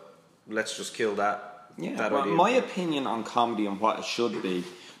 well, let's just kill that. Yeah, well, my opinion on comedy and what it should be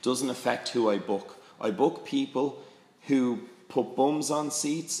doesn't affect who I book. I book people who put bums on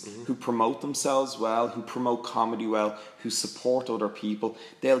seats, who promote themselves well, who promote comedy well, who support other people.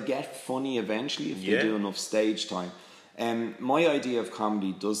 They'll get funny eventually if they do enough stage time. My idea of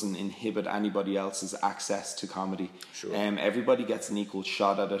comedy doesn't inhibit anybody else's access to comedy. Sure. Everybody gets an equal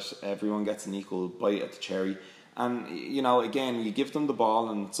shot at it. Everyone gets an equal bite at the cherry. And, you know, again, you give them the ball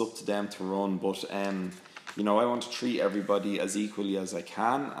and it's up to them to run. But, you know, I want to treat everybody as equally as I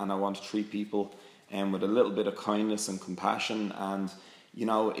can, and I want to treat people with a little bit of kindness and compassion. And, you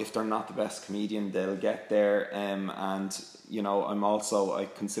know, if they're not the best comedian, they'll get there. And, you know, I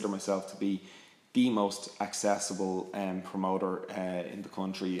consider myself to be the most accessible promoter in the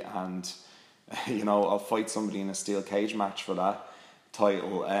country. And, you know, I'll fight somebody in a steel cage match for that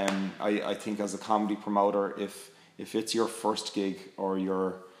title. I think as a comedy promoter, if it's your first gig or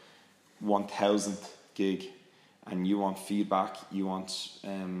your 1000th gig and you want feedback, you want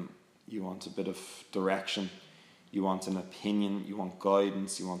a bit of direction, you want an opinion, you want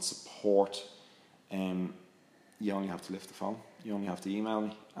guidance, you want support, you only have to lift the phone, you only have to email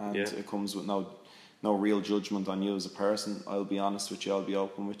me, and it comes with no real judgment on you as a person. I'll be honest with you, I'll be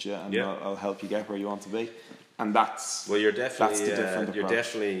open with you, and I'll help you get where you want to be. And that's well, you're definitely that's the different you're approach.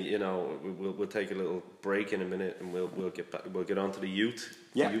 definitely, you know, we'll take a little break in a minute and we'll get back, we'll get on to the youth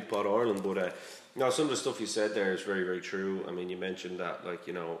pod Ireland. But no, some of the stuff you said there is very, very true. I mean, you mentioned that, like,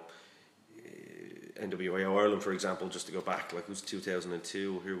 you know, NWA Ireland, for example, just to go back, like it was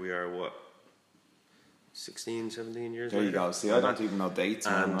 2002. Here we are, what, 16, 17 years there later? You go. See, I don't even know dates,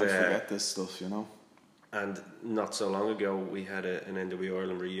 man. I forget this stuff, you know. And not so long ago, we had an NWA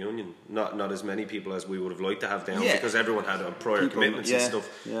Ireland reunion. Not as many people as we would have liked to have down, because everyone had prior commitments and stuff.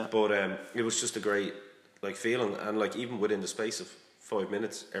 Yeah. But it was just a great, like, feeling, and like even within the space of 5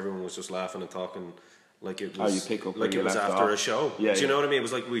 minutes, everyone was just laughing and talking. Like it was, you pick up like where it was after a show. Do you know what I mean? It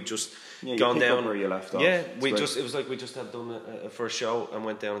was like we'd just gone down where you left off. Yeah, it was like we just had done a first show and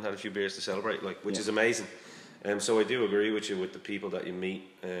went down and had a few beers to celebrate, like, which is amazing. So I do agree with you. With the people that you meet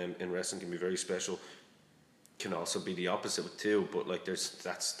in wrestling can be very special. Can also be the opposite with too, but like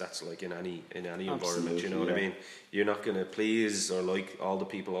that's like in any environment, you know what I mean? You're not going to please or like all the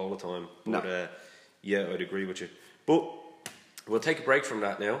people all the time, but I'd agree with you. But we'll take a break from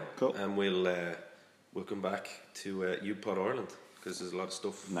that now, and we'll come back to UPod Ireland, because there's a lot of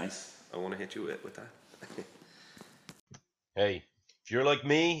stuff I want to hit you with that. Hey, if you're like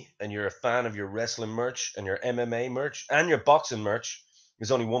me and you're a fan of your wrestling merch and your MMA merch and your boxing merch, there's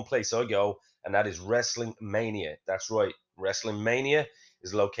only one place I go, and that is Wrestling Mania. That's right, Wrestling Mania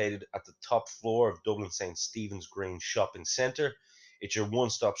is located at the top floor of Dublin St. Stephen's Green Shopping Centre. It's your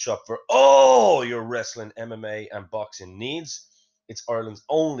one-stop shop for all your wrestling, MMA and boxing needs. It's Ireland's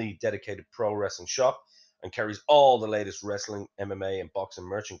only dedicated pro wrestling shop and carries all the latest wrestling, MMA and boxing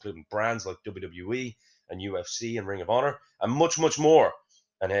merch, including brands like WWE and UFC and Ring of Honor, and much, much more.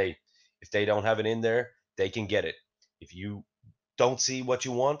 And hey, if they don't have it in there, they can get it. If you don't see what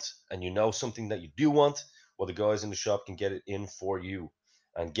you want and you know something that you do want, well, the guys in the shop can get it in for you.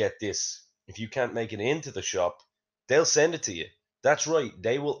 And get this, if you can't make it into the shop, they'll send it to you. That's right,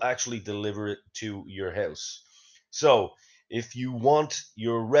 they will actually deliver it to your house. So if you want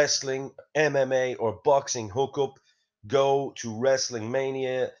your wrestling, MMA or boxing hookup, go to Wrestling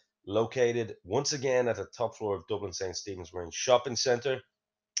Mania, located once again at the top floor of Dublin St. Stephen's Green Shopping Centre.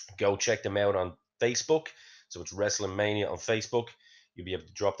 Go check them out on Facebook. So it's Wrestling Mania on Facebook. You'll be able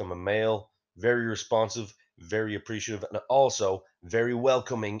to drop them a mail. Very responsive, very appreciative, and also very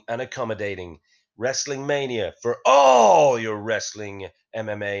welcoming and accommodating. Wrestling Mania for all your wrestling,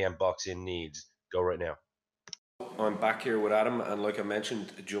 MMA, and boxing needs. Go right now. I'm back here with Adam, and like I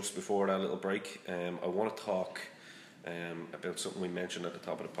mentioned just before that little break, I want to talk about something we mentioned at the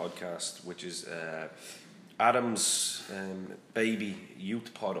top of the podcast, which is Adam's baby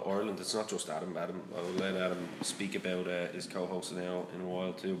Youth Pod Ireland. It's not just Adam. I'll let Adam speak about his co-host now in a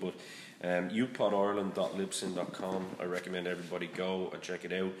while too. But youthpodireland.libsyn.com. I recommend everybody go and check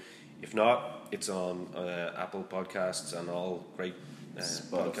it out. If not, it's on Apple Podcasts and all great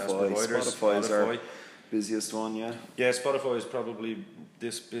podcast providers. Spotify is our busiest one, yeah. Yeah, Spotify is probably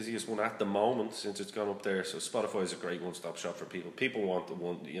this busiest one at the moment since it's gone up there. So Spotify is a great one-stop shop for people. People want the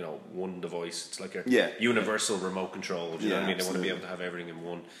one device. It's like a universal remote control. Do you know what I mean? They want to be able to have everything in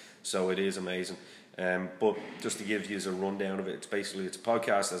one. So it is amazing. But just to give you a rundown of it, it's a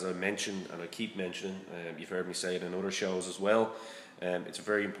podcast, as I mentioned, and I keep mentioning. You've heard me say it in other shows as well. It's a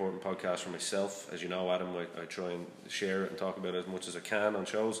very important podcast for myself. As you know, Adam, I try and share it and talk about it as much as I can on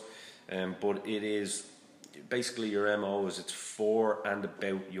shows. But it is basically your MO is it's for and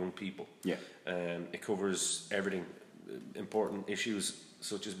about young people. Yeah. It covers everything, important issues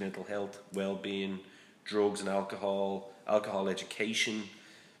such as mental health, well-being, drugs and alcohol education,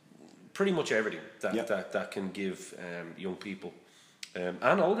 pretty much everything that can give young people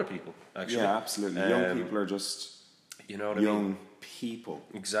and older people, actually. Yeah, absolutely. Young people are just young people.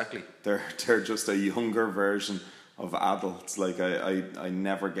 Exactly. They're just a younger version of adults. Like I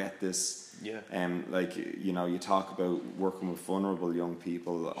never get this. Yeah. Like you talk about working with vulnerable young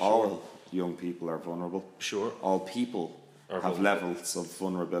people. Sure. All young people are vulnerable. Sure. All people have levels of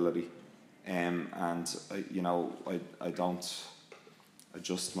vulnerability. And I don't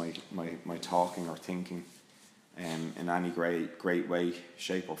adjust my talking or thinking in any great way,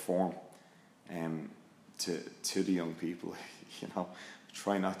 shape or form to the young people.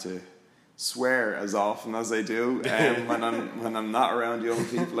 Try not to swear as often as I do. When I'm not around young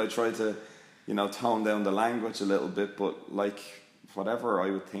people, I try to tone down the language a little bit, but like whatever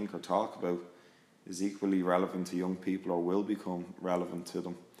I would think or talk about is equally relevant to young people or will become relevant to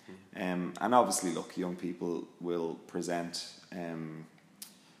them. And obviously, look, young people will present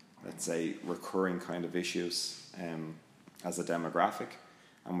let's say recurring kind of issues as a demographic,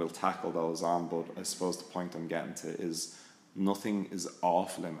 and we'll tackle those on. But I suppose the point I'm getting to is nothing is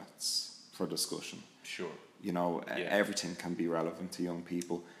off limits for discussion. Sure. you know, everything can be relevant to young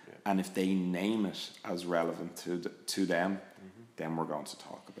people. Yeah. And if they name it as relevant to them, then we're going to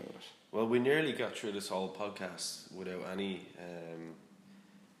talk about it. Well, we nearly got through this whole podcast without any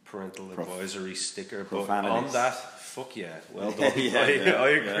parental advisory sticker. But on that, fuck yeah, well done. I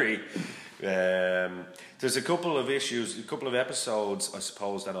agree. There's a couple of issues, a couple of episodes, I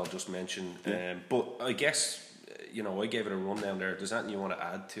suppose, that I'll just mention. But I guess, you know, I gave it a rundown there. Does anything you want to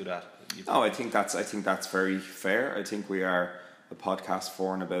add to that? No, I think that's very fair. I think we are a podcast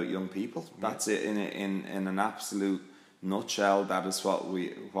for and about young people. That's it in an absolute nutshell. That is what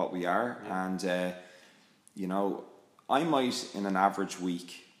we are. And you know, I might in an average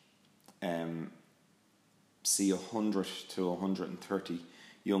week see 100 to 130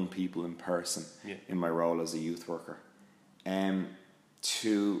 young people in person in my role as a youth worker.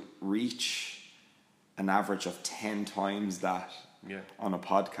 To reach an average of 10 times that on a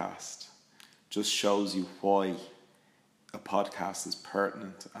podcast just shows you why a podcast is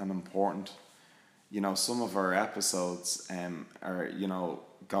pertinent and important. You know, some of our episodes are, you know,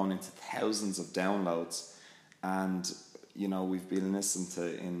 going into thousands of downloads, and you know, we've been listened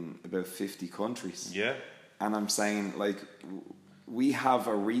to in about 50 countries. Yeah. And I'm saying, like, we have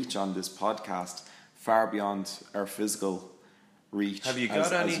a reach on this podcast far beyond our physical reach. Have you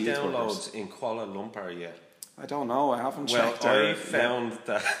got any downloads in Kuala Lumpur yet? I don't know. I haven't checked. I found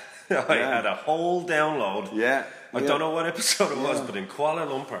that I had a whole download. Yeah. I don't know what episode it was, but in Kuala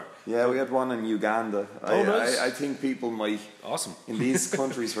Lumpur. Yeah, we had one in Uganda. Nice. I think people might... Awesome. In these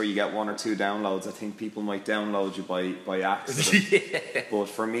countries where you get 1 or 2 downloads, I think people might download you by accident. But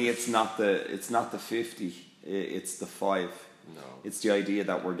for me, it's not the 50, it's the 5. No. It's the idea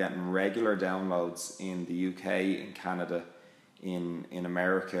that we're getting regular downloads in the UK, in Canada, in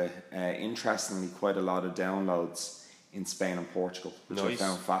America. Interestingly, quite a lot of downloads in Spain and Portugal, which I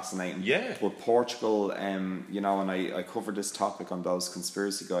found fascinating. Yeah. But Portugal, you know, and I covered this topic on those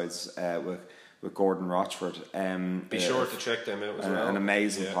Conspiracy Guides with Gordon Rochford. Be sure to check them out as well. An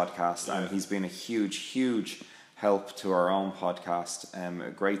amazing podcast, and he's been a huge help to our own podcast.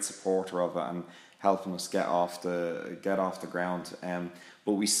 A great supporter of it and helping us get off the ground.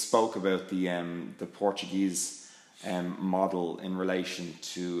 But we spoke about the Portuguese model in relation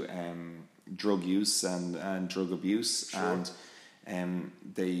to drug use and drug abuse. Sure. And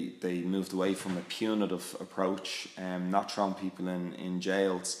they moved away from a punitive approach, not throwing people in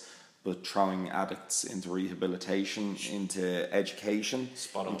jails, but throwing addicts into rehabilitation, into education,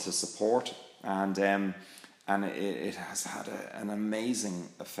 into support, and it has had an amazing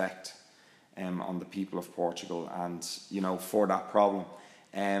effect on the people of Portugal, and you know, for that problem.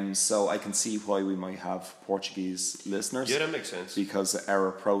 So I can see why we might have Portuguese listeners. Yeah, that makes sense. Because our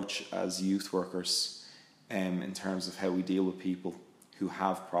approach as youth workers, in terms of how we deal with people who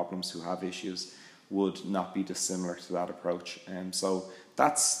have problems, who have issues, would not be dissimilar to that approach. So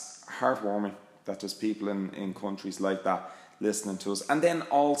that's heartwarming that there's people in countries like that listening to us. And then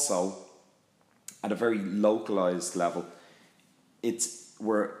also, at a very localised level,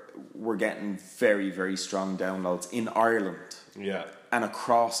 we're getting very strong downloads in Ireland. Yeah. And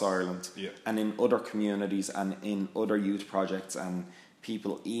across Ireland, and in other communities, and in other youth projects, and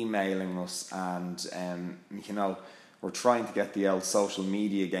people emailing us, and you know, we're trying to get the old social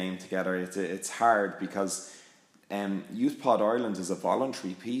media game together. It's hard because Youth Pod Ireland is a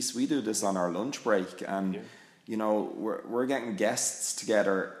voluntary piece. We do this on our lunch break, and you know, we're getting guests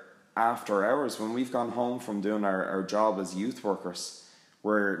together after hours when we've gone home from doing our job as youth workers.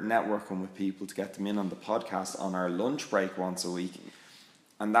 We're networking with people to get them in on the podcast on our lunch break once a week.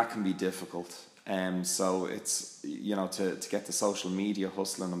 And that can be difficult. So it's, you know, to get the social media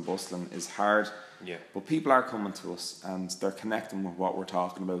hustling and bustling is hard. Yeah. But people are coming to us and they're connecting with what we're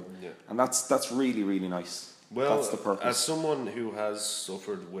talking about. Yeah. And that's really nice. Well, that's the purpose. As someone who has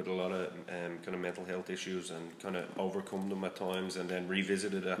suffered with a lot of kind of mental health issues and kind of overcome them at times and then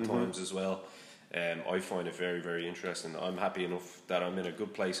revisited at times as well, I find it very interesting. I'm happy enough that I'm in a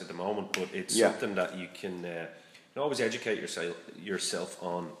good place at the moment, but it's something that you can always educate yourself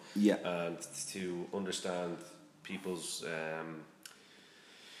on, and to understand people's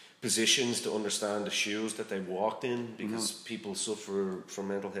positions, to understand the shoes that they walked in, because people suffer from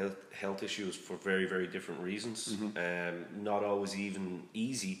mental health issues for very different reasons. Not always even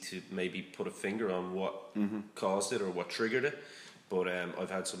easy to maybe put a finger on what caused it or what triggered it. But I've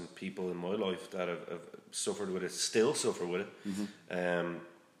had some people in my life that have suffered with it, still suffer with it.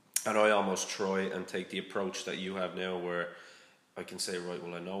 And I almost try and take the approach that you have now, where I can say, right,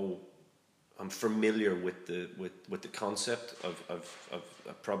 well, I know I'm familiar with the concept of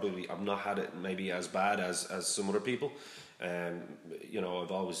probably, I've not had it maybe as bad as some other people, You know,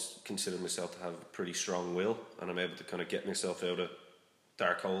 I've always considered myself to have a pretty strong will, and I'm able to kind of get myself out of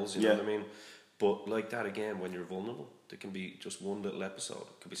dark holes, you know what I mean? But like that again, when you're vulnerable, there can be just one little episode.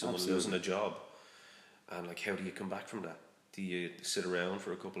 It could be someone losing a job. And like, how do you come back from that? Do you sit around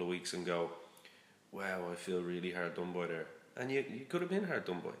for a couple of weeks and go, wow, I feel really hard done by there? And you could have been hard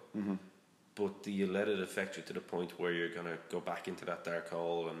done by. But do you let it affect you to the point where you're going to go back into that dark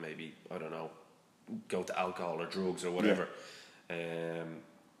hole and maybe, I don't know, go to alcohol or drugs or whatever?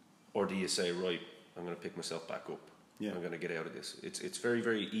 Or do you say, right, I'm going to pick myself back up. I'm going to get out of this. It's very,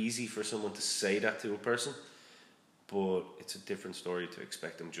 very easy for someone to say that to a person, but it's a different story to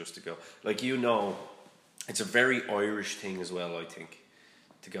expect them just to go. Like, you know, it's a very Irish thing as well, I think,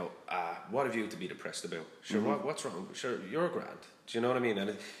 to go, what have you to be depressed about? Sure, what's wrong? Sure, you're grand. Do you know what I mean?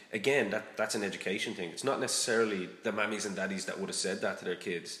 And again, that's an education thing. It's not necessarily the mammies and daddies that would have said that to their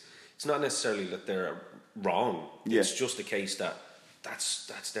kids. It's not necessarily that they're wrong. It's just a case that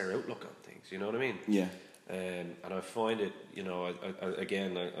that's their outlook on things. You know what I mean? Yeah. And I find it, you know,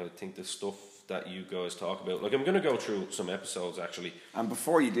 I think the stuff that you guys talk about, like, I'm going to go through some episodes actually. And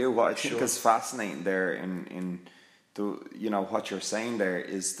before you do, what I think is fascinating there in the, you know, what you're saying there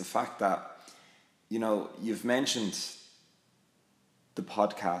is the fact that, you know, you've mentioned the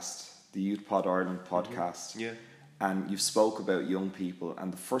podcast, the Youth Pod Ireland podcast, and you've spoke about young people,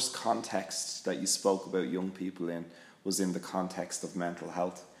 and the first context that you spoke about young people in was in the context of mental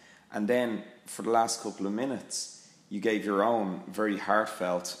health. And then for the last couple of minutes, you gave your own very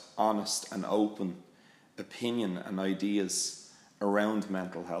heartfelt, honest and open opinion and ideas around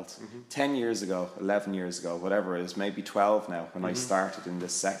mental health. 10 years ago, 11 years ago, whatever it is, maybe 12 now, when I started in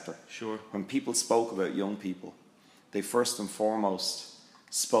this sector. When people spoke about young people, they first and foremost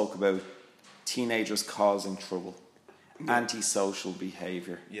spoke about teenagers causing trouble, antisocial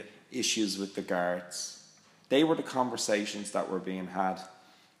behaviour, issues with the guards. They were the conversations that were being had.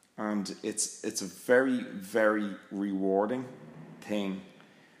 And it's a very, very rewarding thing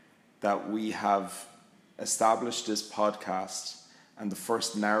that we have established this podcast, and the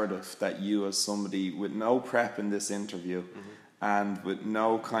first narrative that you, as somebody with no prep in this interview and with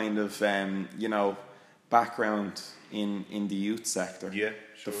no kind of you know, background in the youth sector,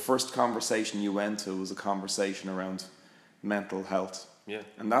 the first conversation you went to was a conversation around mental health.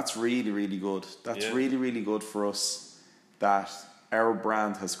 And that's really, really good. That's really, really good for us that our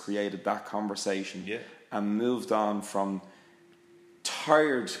brand has created that conversation and moved on from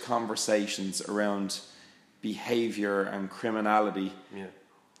tired conversations around behaviour and criminality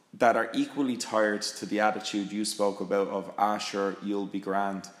that are equally tired to the attitude you spoke about of, sure, you'll be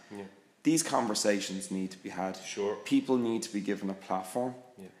grand. These conversations need to be had. People need to be given a platform,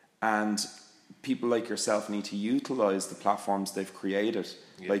 and people like yourself need to utilise the platforms they've created,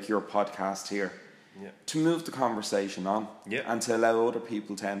 like your podcast here, to move the conversation on and to allow other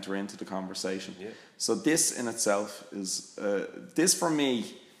people to enter into the conversation. So this in itself is, this for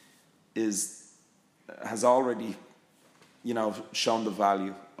me has already, you know, shown the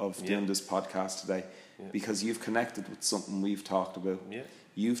value of doing this podcast today, because you've connected with something we've talked about.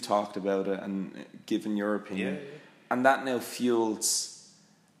 You've talked about it and given your opinion, and that now fuels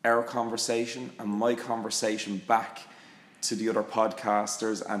our conversation and my conversation back to the other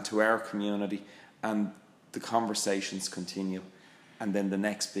podcasters and to our community. And the conversations continue. And then the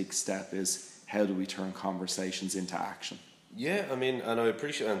next big step is, how do we turn conversations into action? Yeah, I mean, and I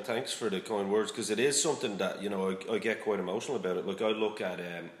appreciate, and thanks for the kind words, because it is something that, you know, I get quite emotional about it. Like, I look at,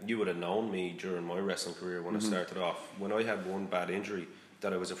 you would have known me during my wrestling career when I started off, when I had one bad injury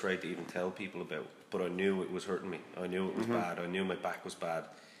that I was afraid to even tell people about, but I knew it was hurting me. I knew it was bad. I knew my back was bad.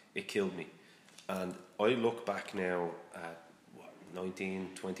 It killed me. And I look back now at,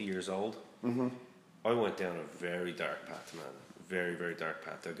 19, 20 years old. I went down a very dark path, man. Very, very dark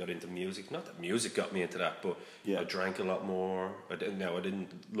path. I got into music. Not that music got me into that, but I drank a lot more. I didn't,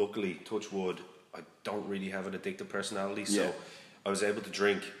 luckily, touch wood, I don't really have an addictive personality, so I was able to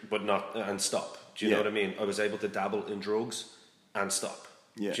drink, but not, and stop. Do you know what I mean? I was able to dabble in drugs and stop.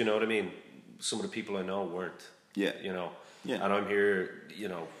 Do you know what I mean? Some of the people I know weren't. You know? And I'm here, you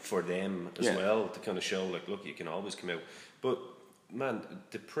know, for them as well, to kind of show, like, look, you can always come out. But man,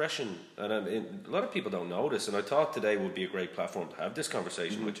 depression, and a lot of people don't know this, and I thought today would be a great platform to have this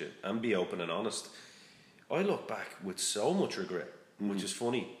conversation with you and be open and honest. I look back with so much regret, which is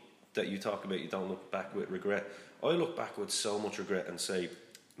funny that you talk about you don't look back with regret. I look back with so much regret and say,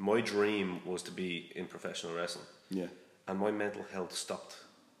 my dream was to be in professional wrestling. And my mental health stopped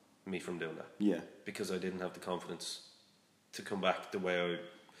me from doing that. Because I didn't have the confidence to come back the way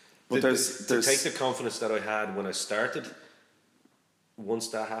to take the confidence that I had when I started. Once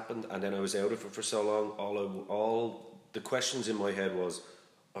that happened, and then I was out of it for so long, all the questions in my head was,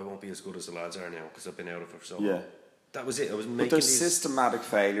 I won't be as good as the lads are now because I've been out of it for so long. That was it. I was making. But there's systematic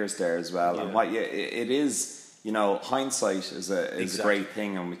failures there as well, and it is, you know, hindsight is a great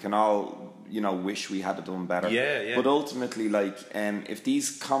thing, and we can all, you know, wish we had done better. But ultimately, like, if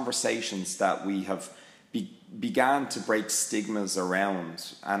these conversations that we have began to break stigmas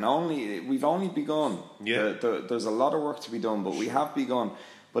around, and we've only begun. There's a lot of work to be done, but we have begun.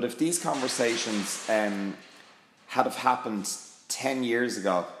 But if these conversations had have happened 10 years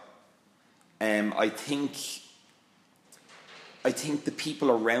ago, I think the people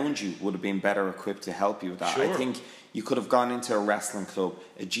around you would have been better equipped to help you with that. I think you could have gone into a wrestling club,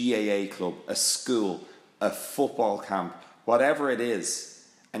 a GAA club, a school, a football camp, whatever it is,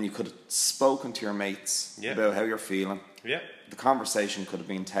 and you could have spoken to your mates about how you're feeling. The conversation could have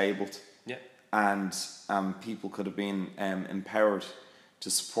been tabled. And people could have been empowered to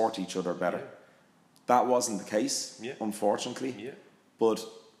support each other better. That wasn't the case, unfortunately. But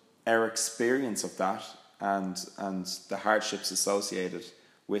our experience of that and the hardships associated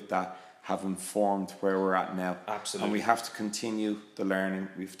with that have informed where we're at now. Absolutely. And we have to continue the learning,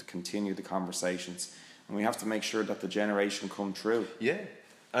 we have to continue the conversations, and we have to make sure that the generation come through.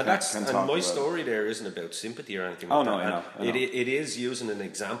 And my story there isn't about sympathy or anything like that. I know. It is using an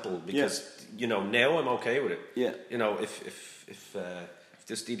example because, you know, now I'm okay with it. You know, if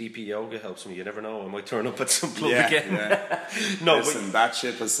this DDP yoga helps me, you never know, I might turn up at some club again. Listen, that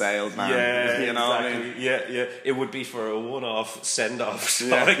ship has sailed, man. You know exactly. What I mean? It would be for a one-off send-off,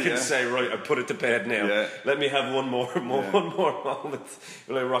 so I can say, right, I put it to bed now. Let me have one more moment.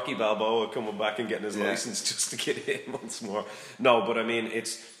 Like Rocky Balboa coming back and getting his license just to get in once more. No, but I mean,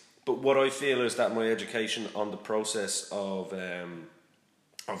 but what I feel is that my education on the process of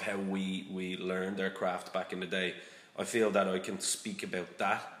how we learned our craft back in the day, I feel that I can speak about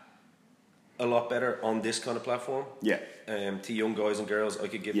that a lot better on this kind of platform. To young guys and girls, I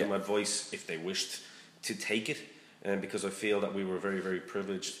could give them advice if they wished to take it, because I feel that we were very, very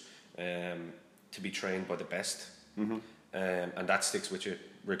privileged to be trained by the best, and that sticks with you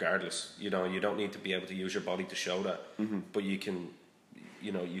regardless. You know, you don't need to be able to use your body to show that, but you can,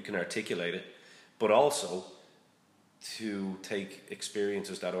 you know, you can articulate it, but also to take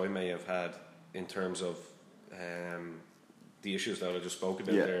experiences that I may have had in terms of the issues that I just spoke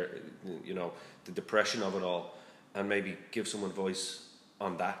about there, you know, the depression of it all, and maybe give someone voice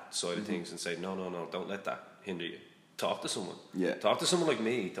on that side of things and say, no, don't let that hinder you. Talk to someone. Talk to someone like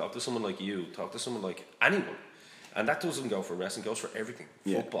me, talk to someone like you, talk to someone like anyone. And that doesn't go for wrestling, it goes for everything.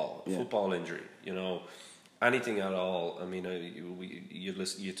 Football injury, you know, anything at all. I mean,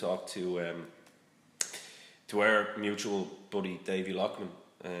 you talk to our mutual buddy Davey Lockman,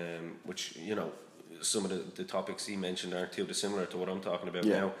 which, you know, some of the topics he mentioned aren't too dissimilar to what I'm talking about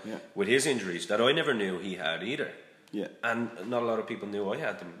now. With his injuries that I never knew he had either. And not a lot of people knew I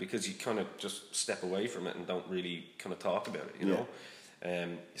had them, because you kind of just step away from it and don't really kind of talk about it, you know.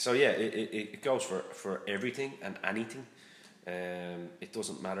 So it goes for everything and anything. It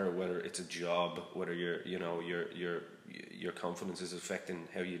doesn't matter whether it's a job, whether your confidence is affecting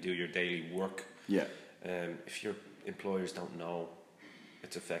how you do your daily work. If your employers don't know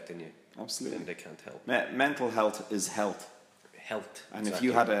it's affecting you, absolutely, then they can't help. Mental health is health. And if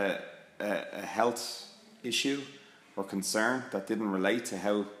you had a health issue or concern that didn't relate to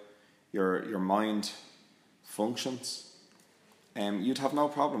how your mind functions, you'd have no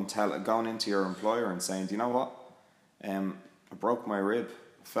problem going into your employer and saying, do you know what, I broke my rib,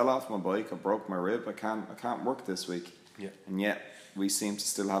 I fell off my bike, I broke my rib, I can't work this week. And yet we seem to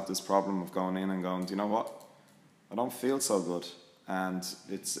still have this problem of going in and going, do you know what, I don't feel so good, and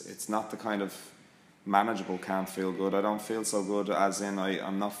it's not the kind of manageable can't feel good. I don't feel so good as in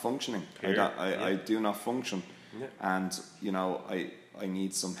I'm not functioning. I do not function. And you know, I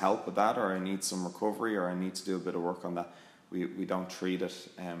need some help with that, or I need some recovery, or I need to do a bit of work on that. We don't treat it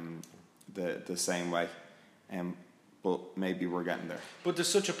the same way, but maybe we're getting there. But there's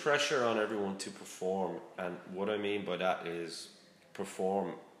such a pressure on everyone to perform, and what I mean by that is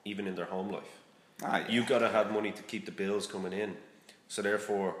perform even in their home life. You've got to have money to keep the bills coming in, so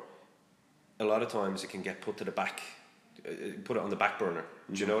therefore a lot of times it can get put it on the back burner.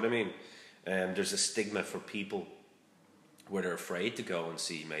 Do you know what I mean? There's a stigma for people where they're afraid to go and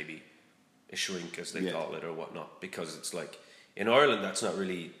see maybe a shrink, as they call it, or whatnot, because it's like, in Ireland that's not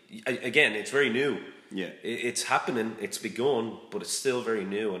really, again, it's very new. It's happening, it's begun, but it's still very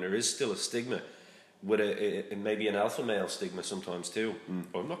new, and there is still a stigma, with maybe an alpha male stigma sometimes too.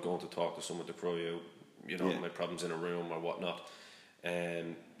 I'm not going to talk to someone to throw you know, my problems in a room or whatnot.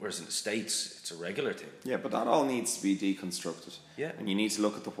 Whereas in the States, it's a regular thing. But that all needs to be deconstructed. And you need to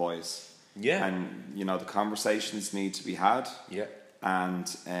look at the whys. Yeah. And, you know, the conversations need to be had. Yeah. And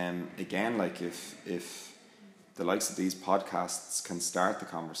again, like if the likes of these podcasts can start the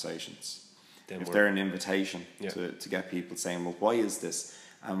conversations, Then if they're an invitation to get people saying, well, why is this?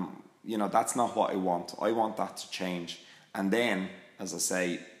 You know, that's not what I want. I want that to change. And then, as I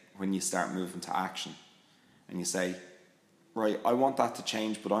say, when you start moving to action and you say, right, I want that to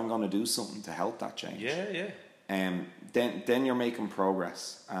change, but I'm going to do something to help that change. Yeah. Then you're making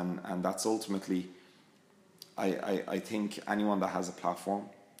progress, and that's ultimately, I think anyone that has a platform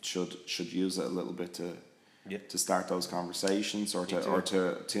should use it a little bit to start those conversations or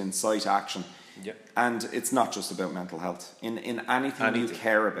to incite action. Yeah. And it's not just about mental health. In anything you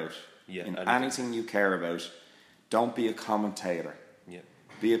care about, anything you care about, don't be a commentator. Yeah.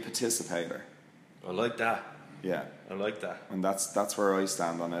 Be a participator. I like that. Yeah. I like that. And that's where I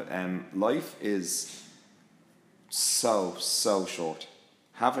stand on it. Life is so short.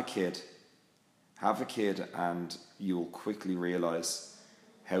 Have a kid and you'll quickly realise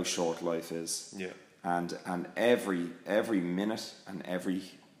how short life is. Yeah. And every minute and every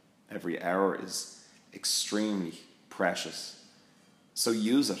hour is extremely precious. So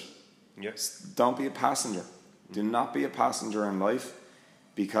use it. Yes. Don't be a passenger. Do not be a passenger in life,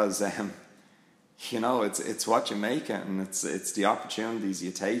 because you know, it's what you make it, and it's the opportunities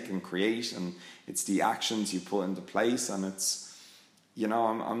you take and create, and it's the actions you put into place, and it's, you know,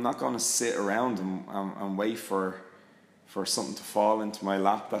 I'm not going to sit around and wait for something to fall into my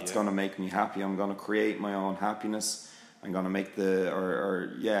lap that's going to make me happy. I'm going to create my own happiness. I'm going to make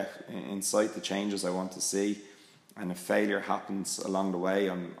incite the changes I want to see. And if failure happens along the way,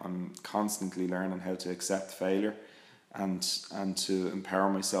 I'm constantly learning how to accept failure and to empower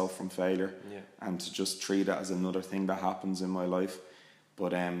myself from failure, and to just treat it as another thing that happens in my life.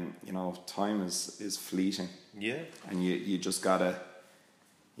 But you know, time is fleeting. Yeah. And you just gotta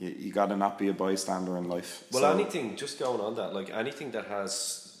you gotta not be a bystander in life. Well, anything, just going on that, like anything that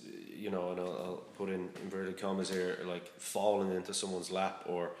has, you know, and I'll put in inverted commas here, like falling into someone's lap,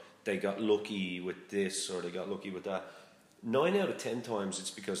 or they got lucky with this, or they got lucky with that. 9 out of 10 times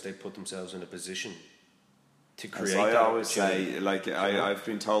it's because they put themselves in a position to create. As I always say, like I've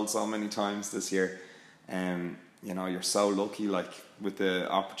been told so many times this year, you know, you're so lucky, like with the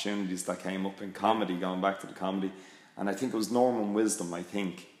opportunities that came up in comedy, going back to the comedy. And I think it was Norman Wisdom, I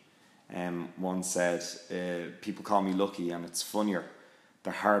think, once said, people call me lucky, and it's funnier, the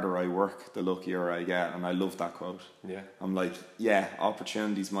harder I work, the luckier I get. And I love that quote. Yeah. I'm like, yeah,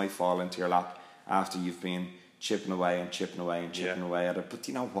 opportunities might fall into your lap after you've been chipping away and chipping away and chipping away at it. But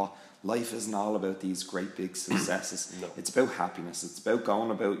you know what? Life isn't all about these great big successes. No. It's about happiness. It's about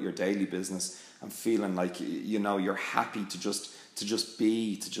going about your daily business and feeling like, you know, you're happy to just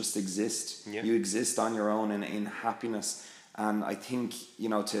be, to just exist. Yeah. You exist on your own in happiness. And I think, you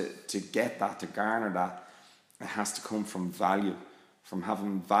know, to get that, to garner that, it has to come from value. From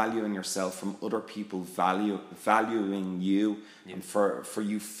having value in yourself, from other people valuing you, and for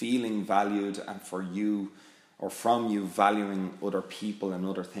you feeling valued, and for you, or from you valuing other people and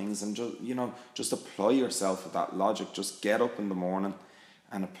other things. And just, you know, just apply yourself with that logic. Just get up in the morning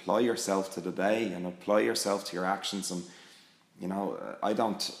and apply yourself to the day, and apply yourself to your actions. And, you know,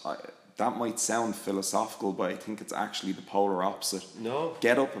 that might sound philosophical, but I think it's actually the polar opposite. No.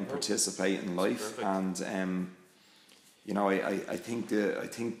 Get up and participate in life. Perfect. And you know, I think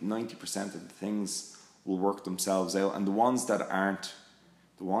 90% of the things will work themselves out, and the ones that aren't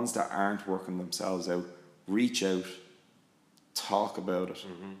working themselves out, reach out, talk about it,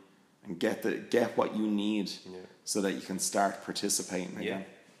 and get what you need, so that you can start participating again.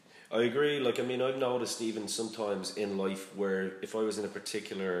 Yeah. I agree. Like, I mean, I've noticed even sometimes in life where if I was in a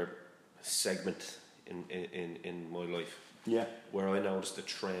particular segment in my life, where I noticed a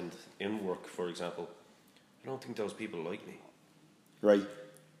trend in work, for example, I don't think those people like me. Right.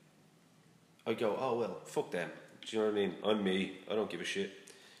 I go, oh well, fuck them. Do you know what I mean? I'm me. I don't give a shit.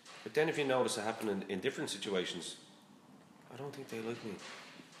 But then if you notice it happening in different situations, I don't think they like me.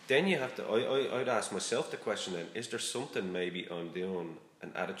 Then you have to, I'd ask myself the question then, is there something maybe I'm doing,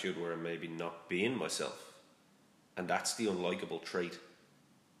 an attitude where I'm maybe not being myself? And that's the unlikable trait.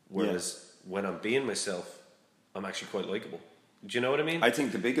 Whereas when I'm being myself, I'm actually quite likable. Do you know what I mean? I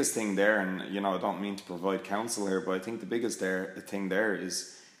think the biggest thing there, and you know, I don't mean to provide counsel here, but I think the biggest thing there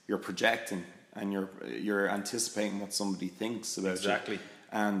is you're projecting, and you're anticipating what somebody thinks about you. Exactly.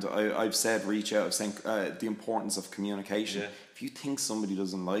 And I've said reach out. I've said the importance of communication. Yeah. If you think somebody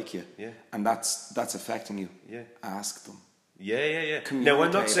doesn't like you, and that's affecting you, ask them. Yeah. No,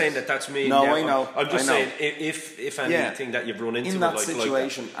 I'm not saying that that's me. No, I know. I'm just saying if anything that you've run into in that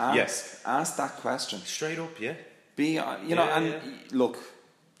situation, ask that question straight up. Yeah. Be, you know, and look,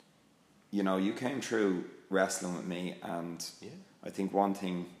 you know, you came through wrestling with me, and I think one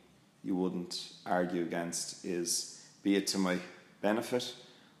thing you wouldn't argue against is, be it to my benefit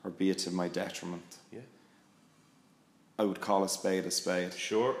or be it to my detriment. Yeah. I would call a spade a spade.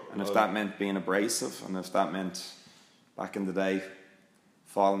 Sure. And if that meant being abrasive, and if that meant back in the day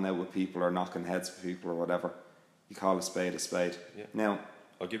falling out with people or knocking heads with people or whatever, you call a spade a spade. Yeah. Now,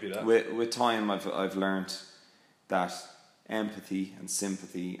 I'll give you that. With time, I've learned that empathy and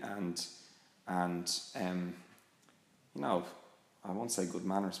sympathy and you know, I won't say good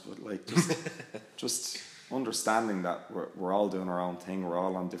manners, but like just understanding that we're all doing our own thing, we're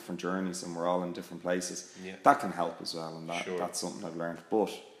all on different journeys, and we're all in different places. Yeah. That can help as well, and that's something I've learned.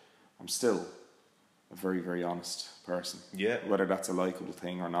 But I'm still a very, very honest person. Yeah. Whether that's a likeable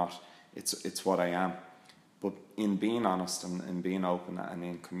thing or not, it's what I am. But in being honest and in being open and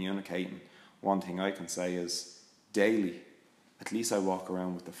in communicating, one thing I can say is daily, at least I walk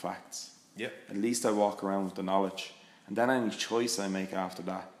around with the facts. Yeah. At least I walk around with the knowledge. And then any choice I make after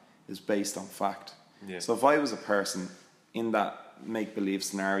that is based on fact. Yeah. So if I was a person in that make-believe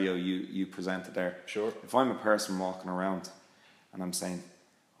scenario you presented there, sure. If I'm a person walking around and I'm saying,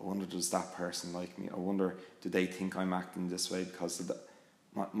 I wonder, does that person like me? I wonder, do they think I'm acting this way because of that?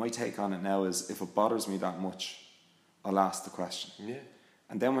 My take on it now is, if it bothers me that much, I'll ask the question. Yeah.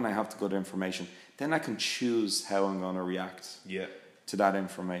 And then when I have the good information, then I can choose how I'm going to react. Yeah. To that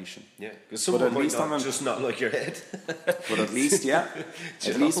information. Yeah, because some of it just not like your head. But at least, yeah,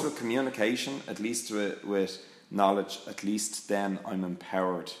 at least with communication, at least with knowledge, at least then I'm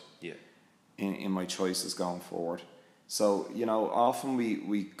empowered. Yeah. In my choices going forward. So, you know, often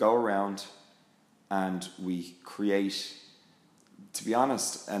we go around and we create, to be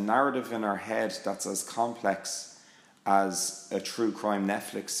honest, a narrative in our head that's as complex as a true crime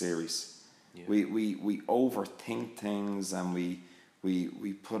Netflix series. Yeah. We overthink things, and we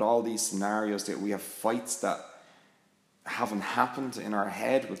put all these scenarios that we have fights that haven't happened in our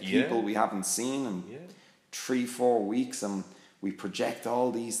head with people we haven't seen in 3-4 weeks, and we project all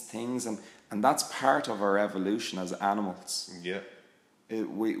these things, and that's part of our evolution as animals. Yeah.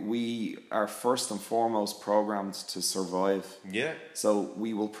 We are first and foremost programmed to survive. Yeah. So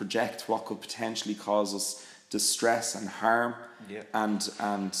we will project what could potentially cause us distress and harm, and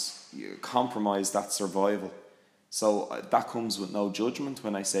compromise that survival. So that comes with no judgment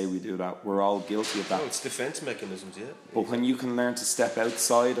when I say we do that. We're all guilty of that. No, it's defense mechanisms, yeah. But when you can learn to step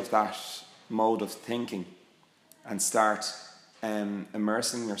outside of that mode of thinking and start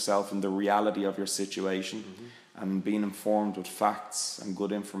immersing yourself in the reality of your situation, and being informed with facts and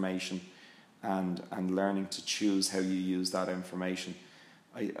good information, and learning to choose how you use that information,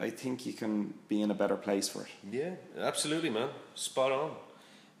 I think you can be in a better place for it. Yeah, absolutely, man. Spot on.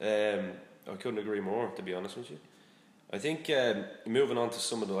 I couldn't agree more, to be honest with you. I think moving on to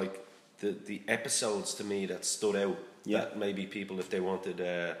some of the episodes to me that stood out, that maybe people, if they wanted,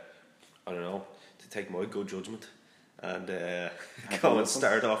 I don't know, to take my good judgment and go and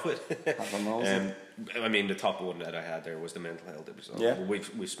start off with. I mean, the top one that I had there was the mental health episode. Yeah.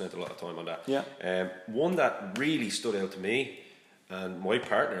 We've spent a lot of time on that. Yeah. One that really stood out to me, and my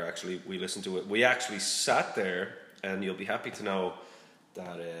partner actually, we listened to it. We actually sat there, and you'll be happy to know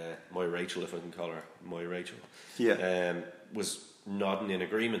that my Rachel, if I can call her my Rachel, was nodding in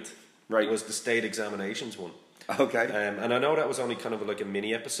agreement. Right. It was the state examinations one. Okay. And I know that was only kind of like a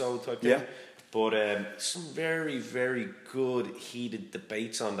mini episode type thing. Yeah. But some very, very good heated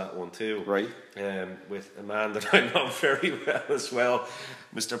debates on that one too. Right. With a man that I know very well as well,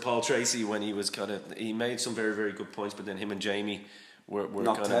 Mr. Paul Tracy, when he was he made some very, very good points, but then him and Jamie were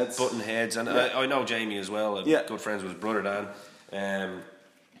kind of butting heads. And I know Jamie as well. I'm good friends with his brother Dan. But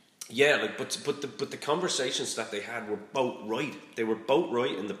the conversations that they had were both right. They were both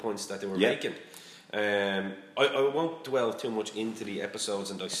right in the points that they were making. I won't dwell too much into the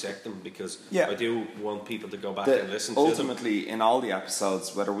episodes and dissect them, because I do want people to go back and listen to them. Ultimately, in all the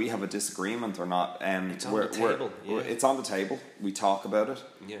episodes, whether we have a disagreement or not, it's on the table. It's on the table. We talk about it,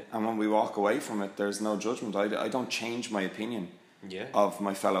 and when we walk away from it, there's no judgment. I don't change my opinion of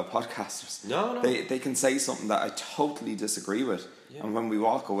my fellow podcasters. No. They can say something that I totally disagree with, and when we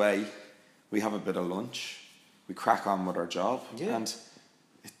walk away, we have a bit of lunch, we crack on with our job, and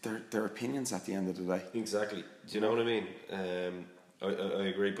they're opinions at the end of the day. Exactly. Do you know what I mean? I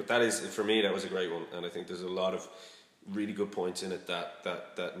agree, but that is, for me, that was a great one, and I think there's a lot of really good points in it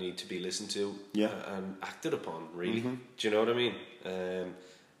that need to be listened to and acted upon, really. Do you know what I mean?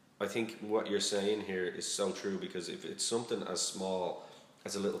 I think what you're saying here is so true, because if it's something as small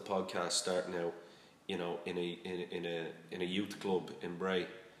as a little podcast starting out, you know, in a youth club in Bray,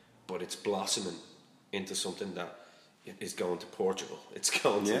 but it's blossoming into something that is going to Portugal. It's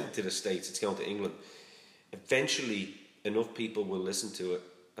going to the States. It's going to England. Eventually, enough people will listen to it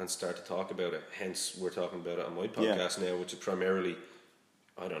and start to talk about it. Hence, we're talking about it on my podcast now, which is primarily,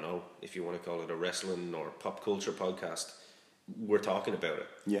 I don't know if you want to call it a wrestling or pop culture podcast. We're talking about it.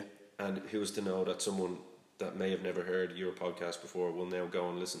 Yeah. And who's to know that someone that may have never heard your podcast before will now go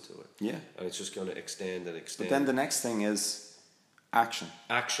and listen to it. Yeah. And it's just going to extend and extend. But then the next thing is action.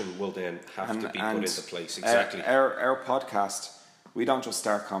 Action will then have to be put into place. Exactly. Our podcast, we don't just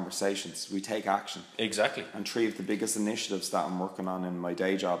start conversations, we take action. Exactly. And three of the biggest initiatives that I'm working on in my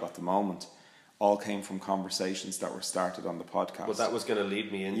day job at the moment all came from conversations that were started on the podcast. Well, that was going to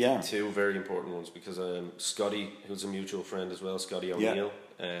lead me into two very important ones, because Scotty, who's a mutual friend as well, Scotty O'Neill,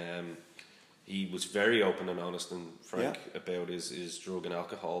 he was very open and honest and frank about his drug and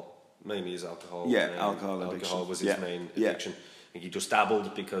alcohol, mainly his alcohol. Alcohol addiction. Alcohol was his main addiction. He just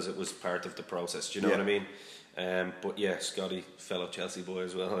dabbled because it was part of the process. Do you know what I mean? But yeah, Scotty, fellow Chelsea boy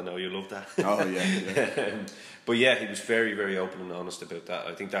as well. I know you love that. Oh yeah. But yeah, he was very, very open and honest about that.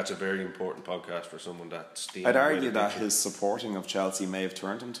 I think that's a very important podcast for someone that's dealing I'd argue with that addiction. his supporting of Chelsea may have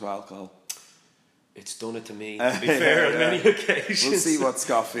turned him to alcohol. It's done it to me, to be fair, on many occasions. We'll see what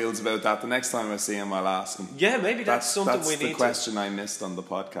Scott feels about that. The next time I see him, I'll ask him. Yeah, maybe that's something we need to... That's the question I missed on the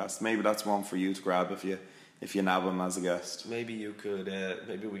podcast. Maybe that's one for you to grab if you nab him as a guest. Maybe you could.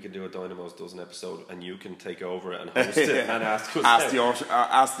 Maybe we could do a Dynamo's Dozen episode, and you can take over it and host it and ask us.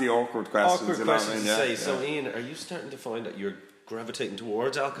 Ask the awkward questions. Awkward questions to say. So, Ian, are you starting to find that you're gravitating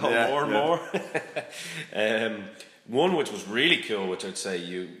towards alcohol more and more? One which was really cool, which I'd say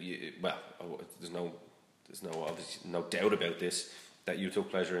there's no doubt about this, that you took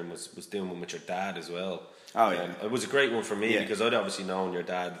pleasure in was doing one with your dad as well. Oh yeah, it was a great one for me because I'd obviously known your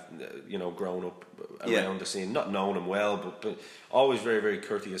dad, growing up around the scene, not known him well, but always very, very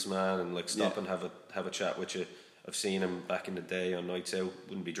courteous man, and like stop and have a chat with you. I've seen him back in the day on nights out,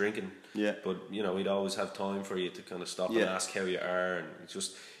 wouldn't be drinking, but he'd always have time for you to kind of stop and ask how you are, and it's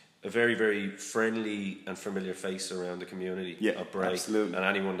just a very, very friendly and familiar face around the community of Bray. Absolutely. And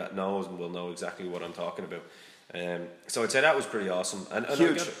anyone that knows will know exactly what I'm talking about. So I'd say that was pretty awesome, and I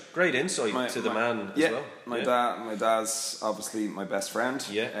got great insight to the man as well. My dad's obviously my best friend.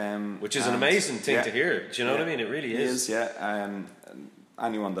 Which is an amazing thing to hear. Do you know what I mean? It really is.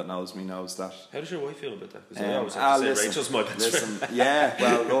 Anyone that knows me knows that. How does your wife feel about that? Because I always have to say Rachel's my best friend.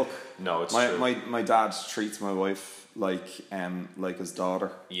 Well, look. No, it's true. My my dad treats my wife like his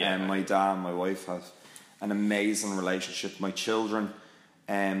daughter. My dad and my wife have an amazing relationship. My children,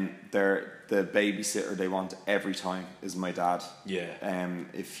 the babysitter they want every time is my dad.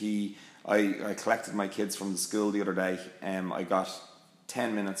 I collected my kids from the school the other day. I got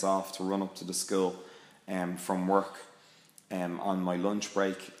 10 minutes off to run up to the school from work on my lunch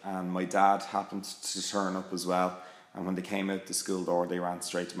break, and my dad happened to turn up as well. And when they came out the school door, they ran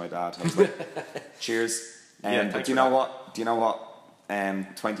straight to my dad. I was like, cheers. But do you know what?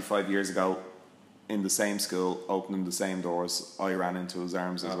 25 years ago, in the same school, opening the same doors, I ran into his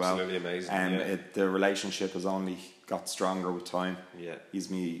arms as well. Absolutely amazing. The relationship has only got stronger with time. He's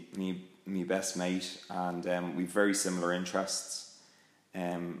me best mate, and we've very similar interests.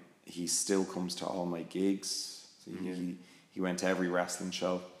 He still comes to all my gigs. So he went to every wrestling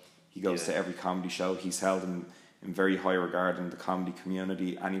show. He goes to every comedy show. He's held in very high regard in the comedy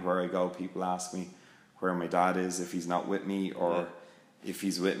community. Anywhere I go, people ask me where my dad is if he's not with me, or if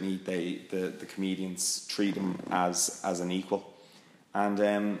he's with me, the comedians treat him as an equal.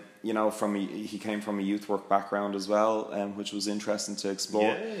 And he came from a youth work background as well, which was interesting to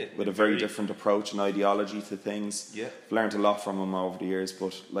explore, with a very different approach and ideology to things. Learned a lot from him over the years,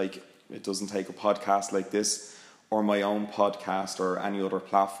 but it doesn't take a podcast like this or my own podcast or any other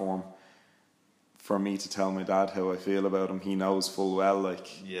platform for me to tell my dad how I feel about him. He knows full well,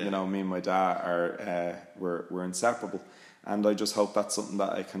 me and my dad are we're inseparable. And I just hope that's something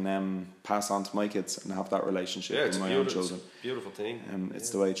that I can pass on to my kids and have that relationship with my own children. It's a beautiful thing. It's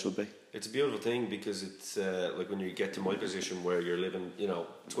the way it should be. It's a beautiful thing because it's like when you get to my position where you're living,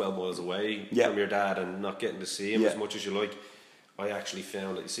 12 miles away from your dad and not getting to see him as much as you like. I actually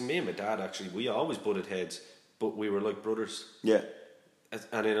found it. You see, me and my dad we always butted heads, but we were like brothers.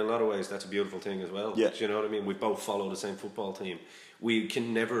 And in a lot of ways, that's a beautiful thing as well. Do you know what I mean? We both follow the same football team. We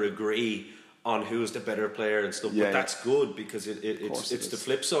can never agree on who's the better player and stuff, but that's good because it's the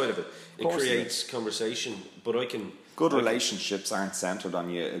flip side of it. It creates conversation, but Good relationships aren't centred on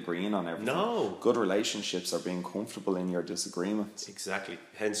you agreeing on everything. No. Good relationships are being comfortable in your disagreements. Exactly.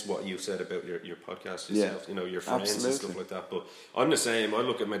 Hence what you said about your podcast yourself, your friends and stuff like that. But I'm the same. I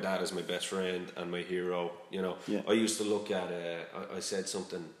look at my dad as my best friend and my hero. I used to look at, I said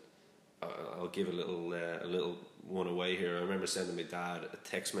something I'll give a little one away here. I remember sending my dad a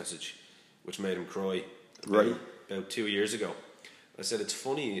text message which made him cry about 2 years ago. I said, it's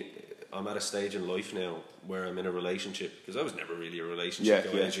funny, I'm at a stage in life now where I'm in a relationship, because I was never really a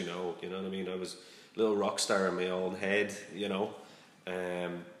relationship guy, as you know what I mean? I was a little rock star in my own head,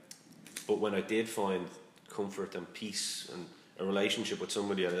 but when I did find comfort and peace and a relationship with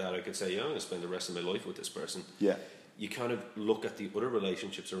somebody that I could say, I'm going to spend the rest of my life with this person, you kind of look at the other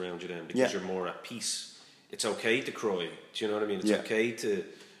relationships around you then, because you're more at peace. It's okay to cry, do you know what I mean? It's okay to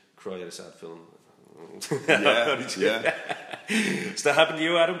cry at a sad film. Does that happen to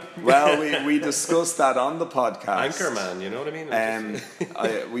you, Adam? Well, we discussed that on the podcast. Anchorman, you know what I mean?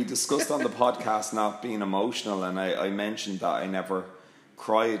 We discussed on the podcast not being emotional, and I mentioned that I never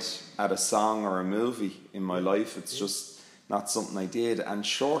cried at a song or a movie in my life. It's just not something I did. And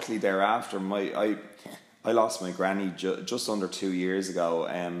shortly thereafter, I lost my granny just under 2 years ago,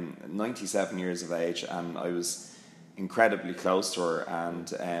 97 years of age, and I was incredibly close to her.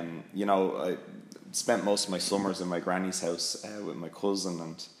 And I spent most of my summers in my granny's house with my cousin,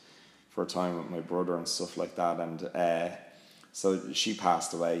 and for a time with my brother and stuff like that. And so she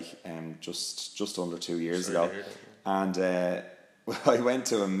passed away just under 2 years ago. And I went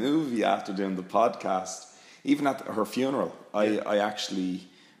to a movie after doing the podcast. Even at her funeral, I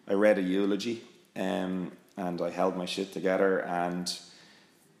read a eulogy, and I held my shit together, and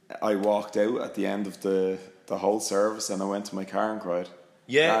I walked out at the end of the whole service, and I went to my car and cried.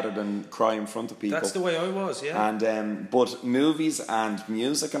 Rather than cry in front of people. That's the way I was, And but movies and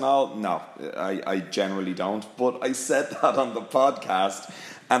music and all, no, I generally don't. But I said that on the podcast,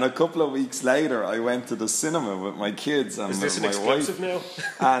 and a couple of weeks later, I went to the cinema with my kids and Is this my an exclusive wife.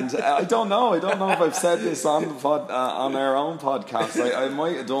 now? And I don't know if I've said this on the on our own podcast. I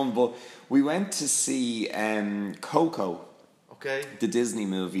might have done, but we went to see Coco, the Disney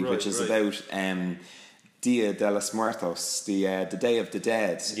movie, which is about Dia de los Muertos, the Day of the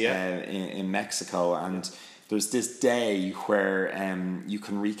Dead, in Mexico. And there's this day where you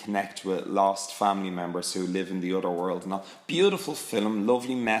can reconnect with lost family members who live in the other world and all. Beautiful film,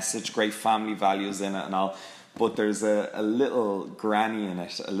 lovely message, great family values in it and all. But there's a little granny in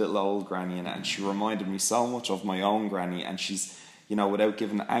it, a little old granny in it, and she reminded me so much of my own granny. And she's, without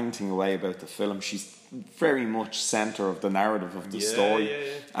giving anything away about the film, she's very much centre of the narrative of the story.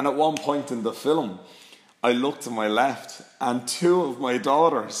 And at one point in the film, I looked to my left, and two of my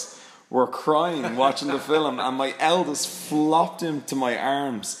daughters were crying watching the film, and my eldest flopped into my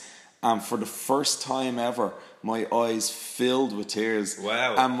arms, and for the first time ever, my eyes filled with tears.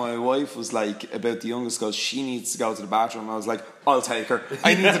 Wow. And my wife was like, about the youngest, goes, she needs to go to the bathroom. I was like, I'll take her.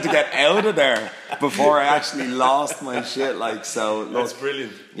 I needed to get out of there before I actually lost my shit. So look, that's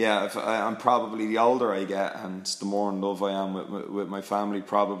brilliant. Yeah, I'm probably, the older I get and the more in love I am with my family,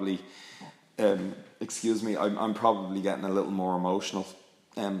 probably I'm probably getting a little more emotional,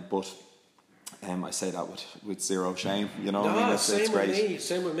 but I say that with zero shame, It's great.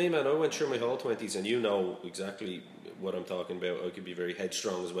 Same with me, man. I went through my whole 20s, and you know exactly what I'm talking about. I could be very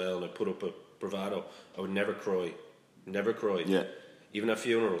headstrong as well, and I put up a bravado. I would never cry. Yeah. Even at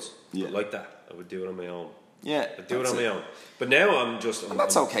funerals. Yeah. But like that, I would do it on my own. Yeah, I'd do it on my own. But now I'm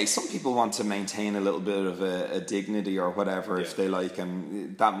that's okay. Some people want to maintain a little bit of a dignity or whatever if they like,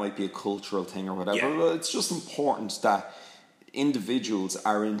 and that might be a cultural thing or whatever. Yeah. But it's just important that individuals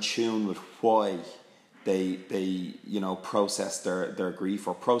are in tune with why they process their grief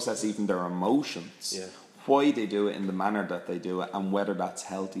or process even their emotions. Yeah. Why they do it in the manner that they do it, and whether that's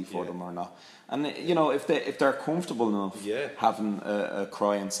healthy for them or not. And if they're comfortable enough having a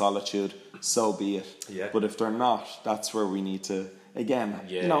cry in solitude, so be it. Yeah. But if they're not, that's where we need to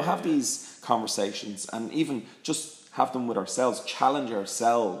have these conversations, and even just have them with ourselves, challenge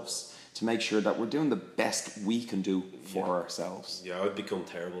ourselves to make sure that we're doing the best we can do for ourselves. Yeah, I've become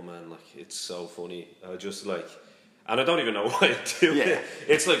terrible, man. It's so funny. I just and I don't even know why I do it.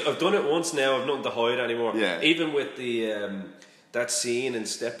 It's I've done it once now. I've nothing to hide anymore. Yeah. Even with the that scene in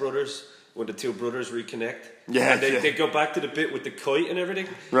Step Brothers when the two brothers reconnect. Yeah. And they go back to the bit with the kite and everything.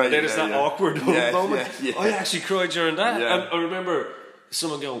 Right. And then it's that awkward moment. Yeah. I actually cried during that. Yeah. And I remember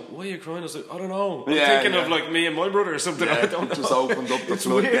someone going, "Why are you crying?" I was like, "I don't know. I'm thinking of me and my brother or something." I don't know. Just opened up the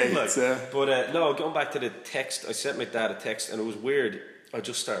floodgates. But no, going back to the text, I sent my dad a text, and it was weird. I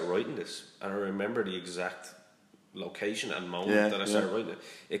just started writing this, and I remember the exact location and moment that I started writing it.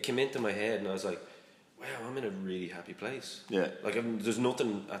 It came into my head, and I was like, wow, I'm in a really happy place. Yeah. There's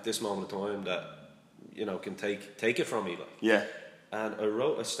nothing at this moment of time that, can take it from me. And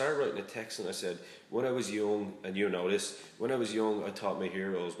I started writing a text, and I said, when I was young, and you know this, when I was young, I thought my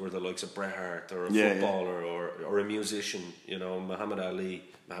heroes were the likes of Bret Hart, or a footballer, or a musician, you know, Muhammad Ali.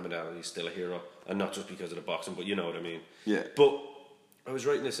 Muhammad Ali is still a hero, and not just because of the boxing, but you know what I mean. Yeah. But I was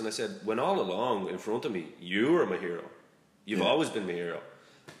writing this, and I said, when all along in front of me, you were my hero. You've always been my hero.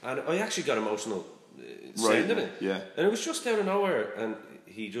 And I actually got emotional sending it. Yeah. And it was just out of nowhere, and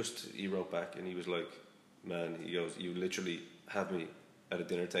he wrote back, and he was like, man, he goes, you literally have me at a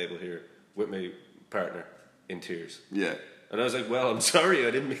dinner table here with my partner in tears. Yeah. And I was like, well, I'm sorry,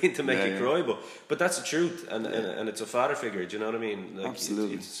 I didn't mean to make you cry, but that's the truth, and it's a father figure. Do you know what I mean? Like,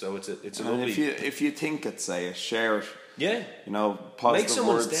 absolutely. It's a and lovely. If you think it, say it, share it. Yeah. You know, positive make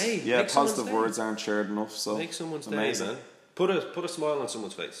someone's words. day. Yeah, make positive words aren't shared enough. So make someone's amazing. day, man. Put a smile on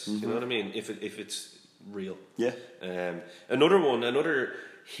someone's face. You know what I mean? If it's real. Yeah. Another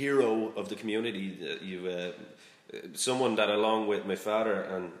hero of the community that you. Someone that, along with my father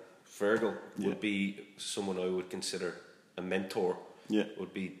and Fergal, would be someone I would consider a mentor. Yeah.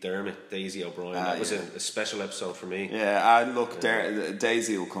 Would be Dermot Daisy O'Brien. That was a special episode for me. Yeah, look,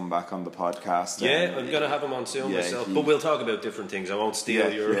 Daisy will come back on the podcast. Yeah, I'm going to have him on soon myself. But we'll talk about different things. I won't steal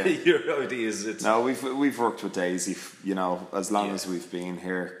your ideas. No, we've worked with Daisy, you know, as long as we've been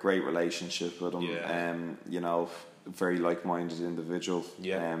here. Great relationship with him. Yeah. You know, very like-minded individual.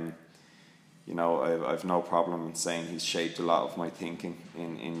 Yeah. You know, I've no problem in saying he's shaped a lot of my thinking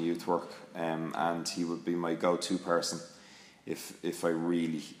in youth work, and he would be my go-to person if I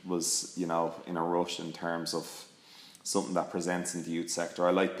really was, you know, in a rush in terms of something that presents in the youth sector.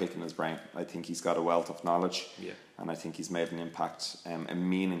 I like picking his brain. I think he's got a wealth of knowledge, and I think he's made an impact, a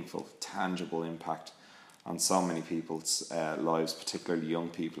meaningful, tangible impact on so many people's lives, particularly young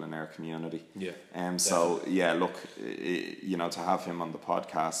people in our community. Look, you know, to have him on the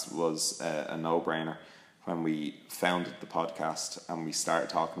podcast was a no-brainer when we founded the podcast and we started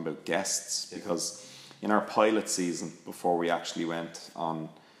talking about guests, because in our pilot season, before we actually went on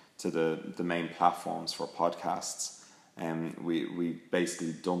to the main platforms for podcasts, we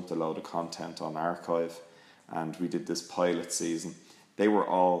basically dumped a load of content on Archive, and we did this pilot season. They were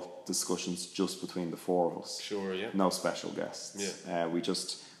all discussions just between the four of us. Sure, yeah. No special guests. Yeah.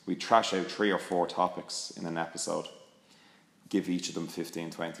 We trash out 3 or 4 topics in an episode, give each of them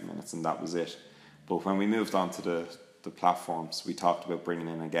 15-20 minutes, and that was it. But when we moved on to the platforms, we talked about bringing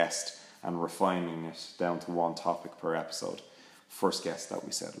in a guest and refining it down to one topic per episode. First guest that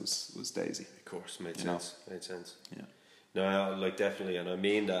we said was Daisy. Of course, made sense. Yeah. No, like definitely, and I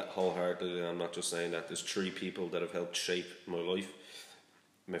mean that wholeheartedly. I'm not just saying that. There's 3 people that have helped shape my life.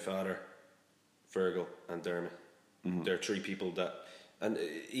 My father, Fergal, and Dermot. Mm-hmm. They're 3 people that, and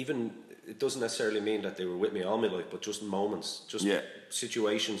even it doesn't necessarily mean that they were with me all my life, but just moments, just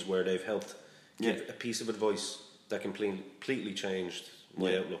situations where they've helped give a piece of advice that completely changed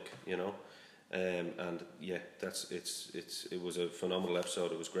my outlook, you know. And yeah, it was a phenomenal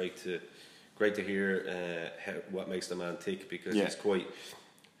episode. It was great to hear what makes the man tick, because he's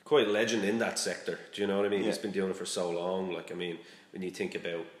quite a legend in that sector. Do you know what I mean? He's been doing it for so long. Like, I mean, when you think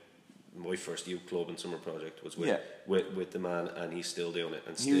about my first youth club and summer project was with the man, and he's still doing it.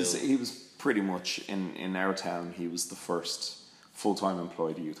 And he was pretty much in our town. He was the first full-time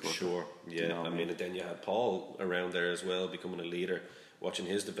employed youth worker. Sure, yeah. You know, I mean, and then you had Paul around there as well, becoming a leader, watching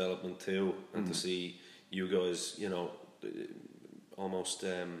his development too, and to see you guys, you know, almost,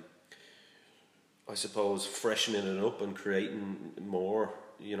 I suppose, freshening it up and creating more,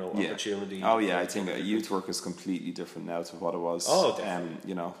 you know, opportunity. Oh yeah, I think youth work is completely different now to what it was.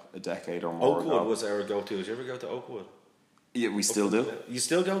 You know, a decade or more Oakwood ago. was our go-to. Did you ever go to Oakwood? Yeah, we still do. You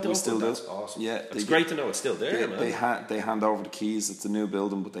still go to Oakwood? Still do. That's awesome. Yeah, it's great to know it's still there, man. They hand over the keys. It's a new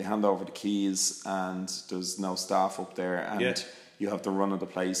building, but they hand over the keys, and there's no staff up there, and you have the run of the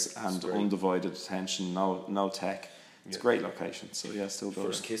place and undivided attention. No tech. It's a great location. So yeah, still go.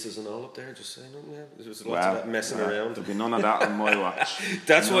 First kisses and all up there. Just saying, there was lots of that messing around. There'll be none of that on my watch.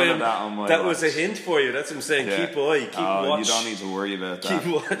 That's why that was a hint for you. That's what I'm saying. Yeah. Keep watch. You don't need to worry about that.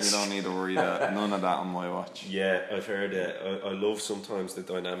 Keep watch. You don't need to worry about none of that on my watch. Yeah, I've heard. I love sometimes the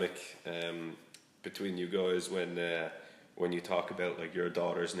dynamic between you guys when you talk about like your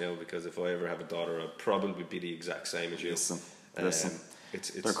daughters now. Because if I ever have a daughter, I'll probably be the exact same as you. Listen.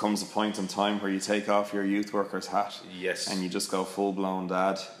 There comes a point in time where you take off your youth worker's hat, and you just go full blown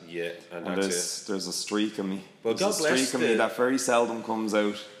dad. Yeah, and there's a streak in me. Well, there's a streak in me that very seldom comes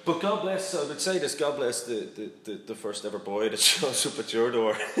out. But God bless. I would say this. God bless the first ever boy that shows up at your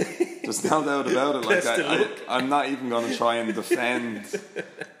door. There's no doubt about it. Like I'm not even going to try and defend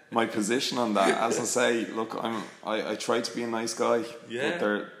my position on that. As I say, look, I try to be a nice guy. Yeah.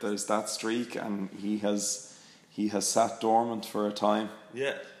 But there's that streak, and he He has sat dormant for a time.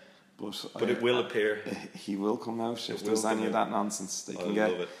 Yeah. But it will appear. He will come out if there's any of that nonsense. They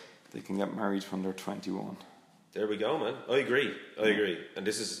can get married when they're 21. There we go, man. I agree. And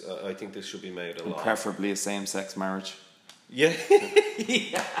this is, I think this should be made a lot. Preferably a same-sex marriage. Yeah.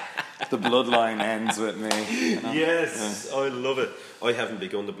 The bloodline ends with me. You know? Yes, yeah. I love it. I haven't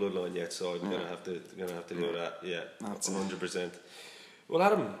begun the bloodline yet, so I'm gonna have to do that. Yeah, that's 100%. Well,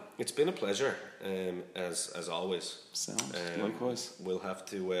 Adam, it's been a pleasure, as always. Sounds likewise. We'll have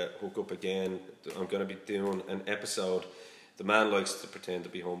to hook up again. I'm going to be doing an episode. The man likes to pretend to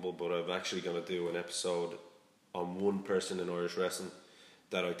be humble, but I'm actually going to do an episode on one person in Irish wrestling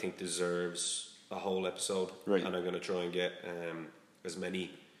that I think deserves a whole episode. Right. And I'm going to try and get as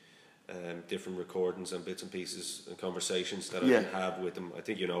many different recordings and bits and pieces and conversations that I can have with him. I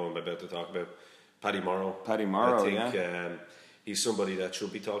think you know I'm about to talk about Paddy Morrow. I think he's somebody that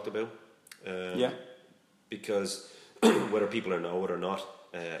should be talked about. Because whether people know it or not,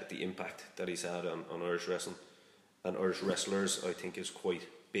 the impact that he's had on Irish wrestling and Irish wrestlers, I think, is quite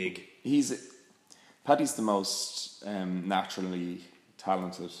big. Paddy's the most naturally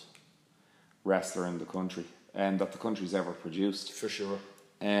talented wrestler in the country, and that the country's ever produced. For sure.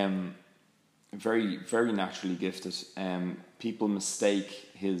 Very, very naturally gifted. People mistake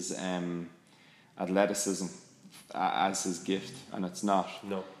his athleticism as his gift, and it's not.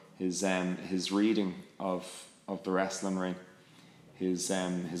 No. His reading of the wrestling ring, his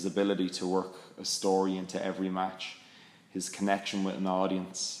ability to work a story into every match, his connection with an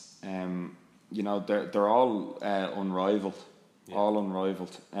audience. They're all unrivaled. Yeah. All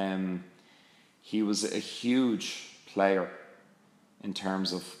unrivaled. He was a huge player in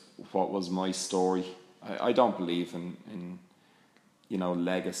terms of what was my story. I don't believe in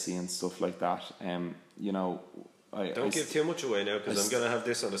legacy and stuff like that. Don't give too much away now, because I'm going to have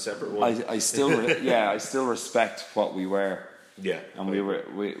this on a separate one. I still respect what we were. Yeah, and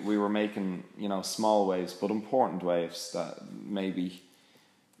we were making small waves, but important waves that maybe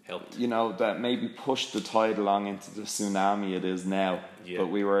helped. That maybe pushed the tide along into the tsunami it is now. Yeah. But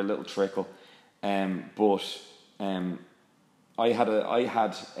we were a little trickle. I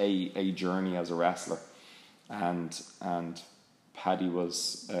had a journey as a wrestler, and Paddy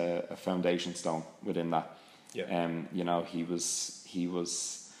was a foundation stone within that. Yeah. He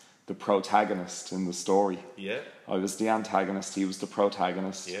was the protagonist in the story. Yeah. I was the antagonist, he was the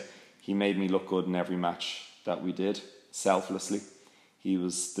protagonist. Yeah. He made me look good in every match that we did, selflessly. He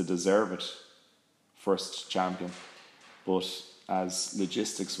was the deserved first champion. But as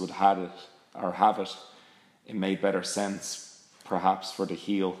logistics would have it, it made better sense, perhaps, for the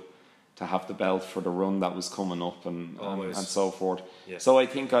heel to have the belt for the run that was coming up and so forth. Yeah. So I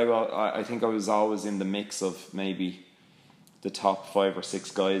think I was always in the mix of maybe the top 5 or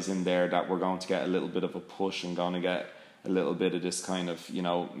 6 guys in there that were going to get a little bit of a push and going to get a little bit of this kind of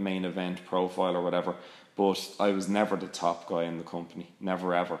main event profile or whatever. But I was never the top guy in the company,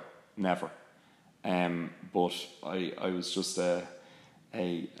 never ever, never. But I was just a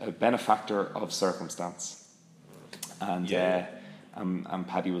benefactor of circumstance, and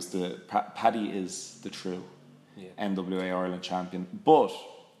Paddy is the true NWA Ireland champion. But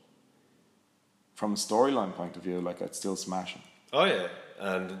from a storyline point of view, I'd still smash him. Oh yeah,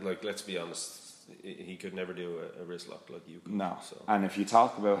 and let's be honest, he could never do a wrist lock like you could. No. So. And if you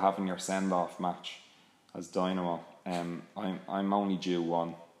talk about having your send off match as Dynamo, I'm only due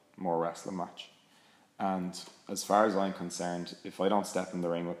one more wrestling match. And as far as I'm concerned, if I don't step in the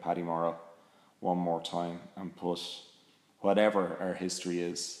ring with Paddy Morrow one more time and put whatever our history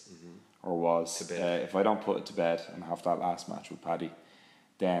is or was, if I don't put it to bed and have that last match with Paddy,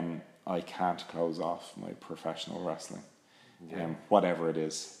 then I can't close off my professional wrestling, whatever it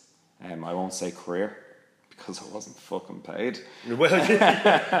is. I won't say career, because I wasn't fucking paid.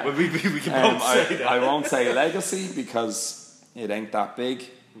 Well, we can both say that. I won't say legacy, because it ain't that big.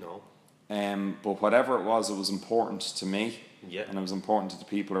 No. But whatever it was important to me. Yeah. And it was important to the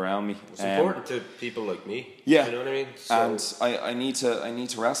people around me. It's important to people like me. Yeah. You know what I mean? So and I need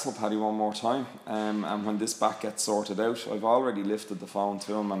to wrestle Paddy one more time. And when this back gets sorted out, I've already lifted the phone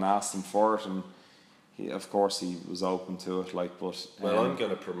to him and asked him for it, and he was open to it. But I'm going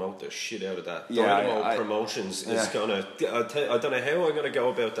to promote the shit out of that. Dynamo Promotions is going to. I don't know how I'm going to go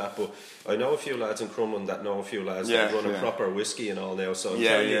about that, but I know a few lads in Crumlin that know a few lads that run a proper whiskey and all now. So I'm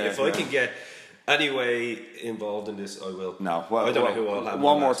telling you, if I can get anyway involved in this, I will. No, well, I don't know who I'll have.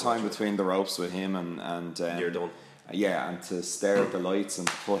 One more time between the ropes with him, and you're done. Yeah, and to stare at the lights and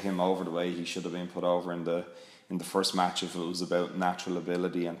put him over the way he should have been put over in the first match, if it was about natural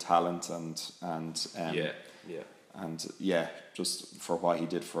ability and talent and just for what he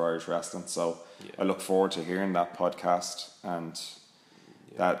did for Irish wrestling. So I look forward to hearing that podcast, and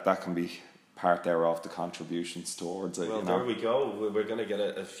that can be part thereof the contributions towards it. Well, there we go. We're going to get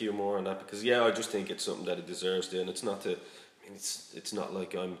a few more on that, because I just think it's something that it deserves doing. It's not to. I mean, it's not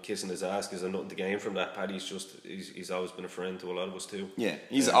like I'm kissing his ass because I've nothing to gain from that. Paddy's he's always been a friend to a lot of us too. Yeah,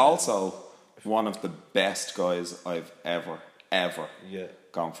 he's also one of the best guys I've ever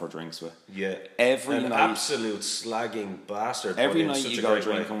gone for drinks with. Yeah, every an night, absolute slagging bastard. Every night you go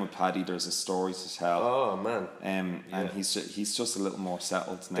drinking with Paddy, there's a story to tell. Oh man, and he's just a little more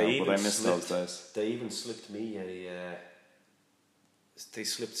settled now. But I miss those days. They even slipped me they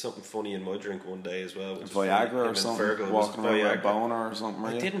slipped something funny in my drink one day as well. Viagra or something, walking around with a boner or something.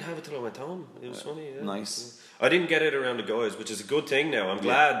 I didn't have it till I went home. It was funny. Yeah. Nice. I didn't get it around the guys, which is a good thing now. I'm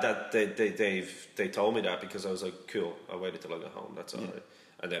glad that they told me that, because I was like, cool, I'll wait till I got home. That's all right.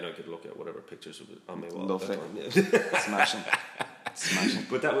 And then I could look at whatever pictures on my wall. Lovely. Smashing.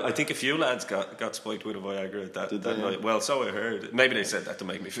 But I think a few lads got spiked with a Viagra that night. Well, so I heard. Maybe they said that to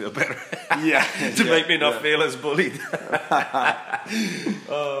make me feel better. To make me not feel as bullied.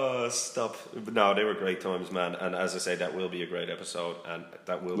 Oh, stop. But no, they were great times, man. And as I say, that will be a great episode, and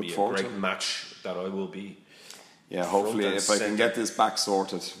that will be a great match that I will be. Yeah, hopefully if I can get this back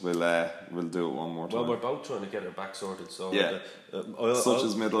sorted, we'll do it one more time. Well, we're both trying to get it back sorted, so such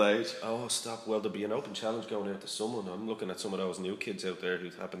as middle age. Oh, stop! Well, there'll be an open challenge going out to someone. I'm looking at some of those new kids out there who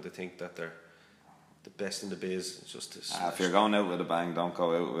happen to think that they're the best in the biz. It's just if you're going out with a bang, don't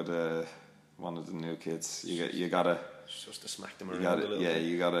go out with one of the new kids. You gotta. It's just to smack them around a little bit.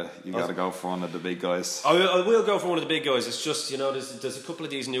 You gotta go for one of the big guys. I will go for one of the big guys. It's just, there's a couple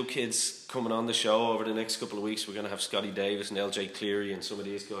of these new kids coming on the show over the next couple of weeks. We're going to have Scotty Davis and LJ Cleary and some of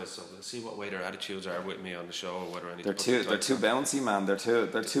these guys. So we'll see what way their attitudes are with me on the show, or whether I need they're too bouncy, man.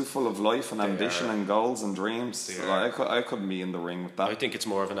 They're too full of life and ambition and goals and dreams. I couldn't be in the ring with that. I think it's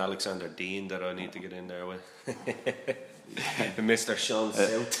more of an Alexander Dean that I need to get in there with. Mr. Sean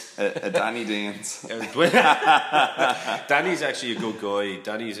South. A Danny Deans. Danny's actually a good guy.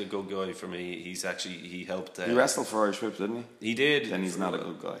 Danny's a good guy for me. He helped. He wrestled for Irish Whip, didn't he? He did. Then he's not a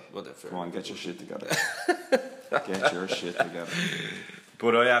good guy. Come on, get your shit together. Get your shit together.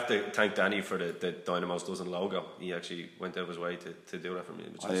 But I have to thank Danny for the Dynamo's Dozen logo. He actually went out of his way to do that for me.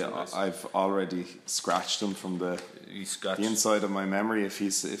 Which was nice. I've already scratched him from the inside of my memory. If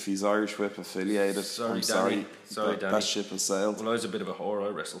he's Irish Whip affiliated, I'm sorry. Sorry, Danny. That ship has sailed. Well, I was a bit of a whore. I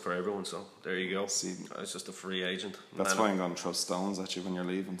wrestled for everyone, so there you go. See, I was just a free agent. That's why I'm going to throw stones at you when you're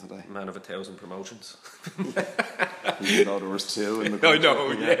leaving today. Man of 1,000 promotions. You know there was 2 in the country. I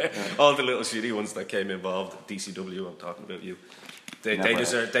know, yeah. All the little shitty ones that came involved. DCW, I'm talking about you. They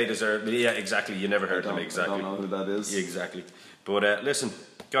deserve. Yeah, exactly. You never heard of them. Exactly. I don't know who that is. Exactly. But listen,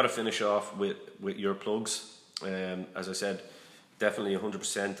 got to finish off with your plugs. As I said, definitely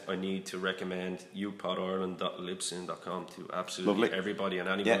 100%. I need to recommend youthpodireland.libsyn.com to absolutely everybody and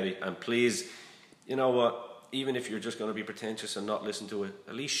anybody. Yeah. And please, you know what? Even if you're just going to be pretentious and not listen to it,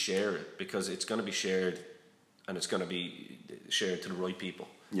 at least share it, because it's going to be shared, and it's going to be shared to the right people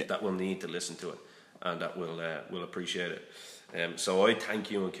that will need to listen to it, and that will appreciate it. So I thank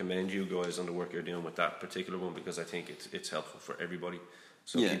you and commend you guys on the work you're doing with that particular one, because I think it's helpful for everybody.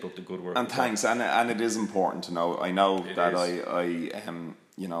 So keep up the good work. And thanks, and it is important to know. I know that I'm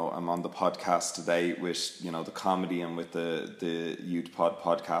on the podcast today with the comedy and with the Youth Pod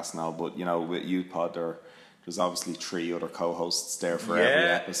podcast now, but with Youth Pod there's obviously 3 other co-hosts there for every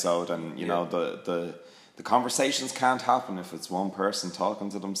episode, and the conversations can't happen if it's one person talking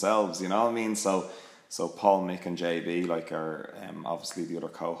to themselves. You know what I mean? So Paul, Mick and JB are obviously the other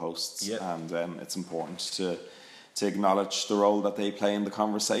co-hosts, and it's important to acknowledge the role that they play in the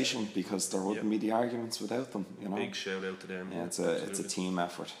conversation, because there wouldn't be the arguments without them. Big shout out to them. Yeah, it's a team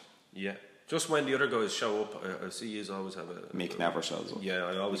effort. Yeah, just when the other guys show up, I see you always have a... Mick never shows up. Yeah,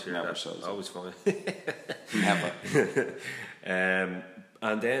 I always hear that. Shows always fine. Never.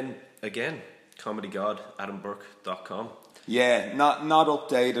 And then again, comedygod@adamburke.com. Yeah, not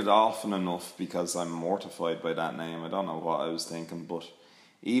updated often enough, because I'm mortified by that name. I don't know what I was thinking, but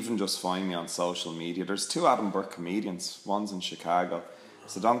even just find me on social media. There's 2 Adam Burke comedians. One's in Chicago,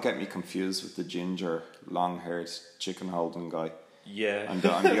 so don't get me confused with the ginger, long-haired, chicken-holding guy. Yeah. I'm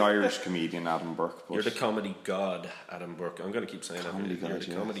the Irish comedian Adam Burke. You're the comedy god, Adam Burke. I'm going to keep saying that. You're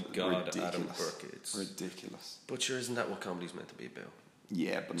the comedy god, ridiculous. Adam Burke. It's ridiculous. But sure, isn't that what comedy's meant to be about?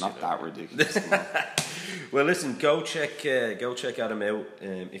 Yeah, but not that ridiculous. Come on. Well, listen, go check Adam out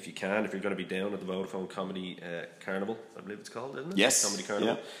if you can. If you're going to be down at the Vodafone Comedy Carnival, I believe it's called, isn't it? Yes. Comedy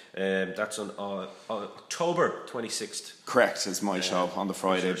Carnival. Yeah. That's on October 26th. Correct, it's my show on the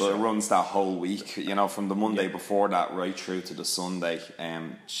Friday, but it runs that whole week. You know, from the Monday before that right through to the Sunday.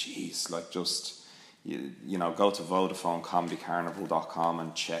 You know, go to VodafoneComedyCarnival.com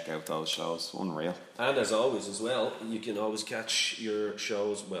and check out those shows. Unreal. And as always, as well, you can always catch your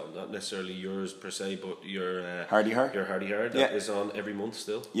shows. Well, not necessarily yours per se, but your Hardy Hard. Your Hardy Hard that is on every month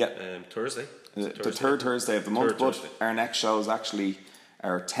still. Yeah. Thursday. The third Thursday of the month. But our next show is actually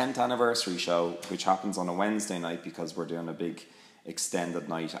our 10th anniversary show, which happens on a Wednesday night because we're doing a big extended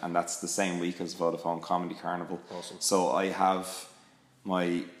night, and that's the same week as Vodafone Comedy Carnival. Awesome. So I have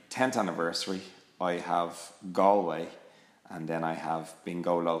my 10th anniversary. I have Galway, and then I have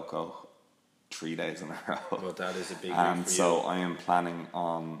Bingo Loco 3 days in a row. Well, that is a big week and for so you. I am planning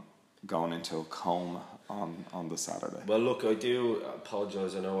on going into a coma on the Saturday. Well, look, I do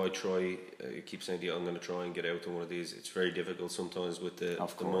apologise. I know I keep saying to you, I'm going to try and get out to one of these. It's very difficult sometimes with the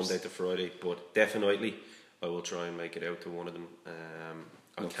Monday to Friday, but definitely I will try and make it out to one of them.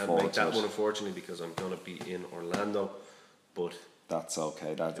 I can't make that one, unfortunately, because I'm going to be in Orlando, but... That's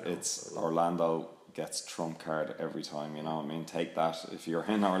okay. It's Orlando gets trump card every time. You know what I mean? Take that if you're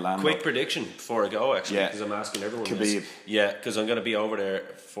in Orlando. Quick prediction before I go, actually, because I'm asking everyone Khabib. this. Yeah, because I'm going to be over there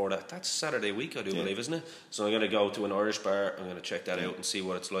for that. That's Saturday week, I do believe, isn't it? So I'm going to go to an Irish bar. I'm going to check that out and see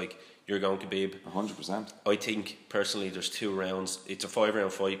what it's like. You're going Khabib. 100%. I think personally, there's 2 rounds. It's a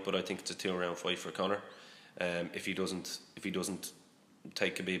 5-round fight, but I think it's a 2-round fight for Conor. If he doesn't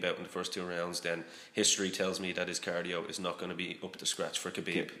take Khabib out in the first 2 rounds, then history tells me that his cardio is not going to be up to scratch for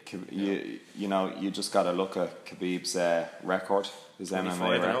Khabib. You know, you just got to look at Khabib's record, his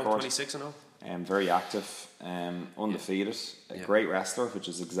MMA record. 26-0. Very active, undefeated, a great wrestler, which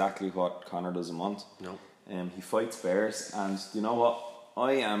is exactly what Conor doesn't want. No. He fights bears, and you know what?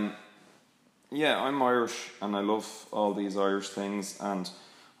 I'm Irish, and I love all these Irish things, and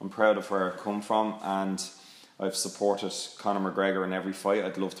I'm proud of where I come from, and I've supported Conor McGregor in every fight.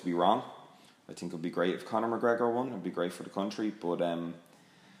 I'd love to be wrong. I think it would be great if Conor McGregor won. It would be great for the country.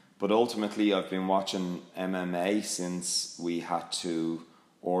 But ultimately, I've been watching MMA since we had to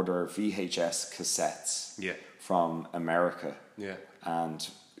order VHS cassettes from America and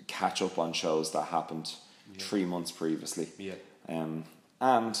catch up on shows that happened 3 months previously. And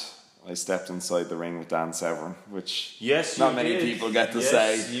I stepped inside the ring with Dan Severn, which not many people get to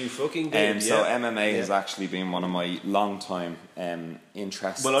say. Yes, you fucking did. So MMA has actually been one of my long-time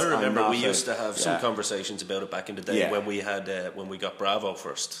interests. Well, I remember we used to have some conversations about it back in the day when we had when we got Bravo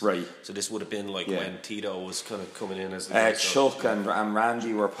first. Right. So this would have been like when Tito was kind of coming in as Chuck and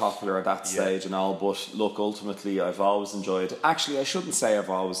Randy were popular at that stage and all, but look, ultimately I've always enjoyed... Actually, I shouldn't say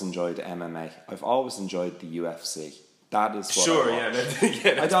I've always enjoyed MMA. I've always enjoyed the UFC. That is what I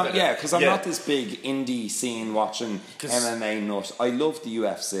watch. Because I'm not this big indie scene watching MMA nut. I love the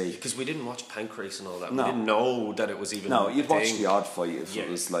UFC. Because we didn't watch Pancrase and all that. No. We didn't know that it was even you'd watch the odd fight if it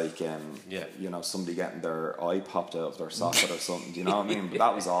was like, you know, somebody getting their eye popped out of their socket or something. Do you know what I mean? But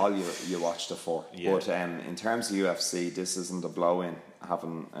that was all you watched it for. Yeah. But in terms of UFC, this isn't a blow-in.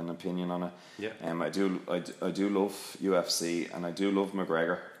 Having an opinion on it. I do love UFC, and I do love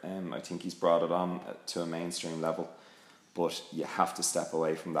McGregor. I think he's brought it on to a mainstream level. But you have to step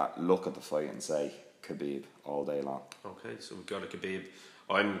away from that, look at the fight and say Khabib all day long. Okay, so we've got a Khabib.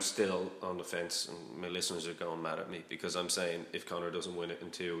 I'm still on the fence, and my listeners are going mad at me because I'm saying if Conor doesn't win it in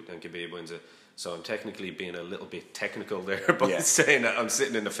 2, then Khabib wins it. So I'm technically being a little bit technical there by saying that I'm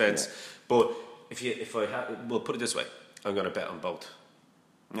sitting in the fence. But we'll put it this way, I'm going to bet on both.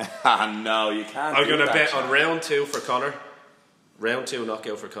 No, you can't. I'm going to bet on round 2 for Conor, round 2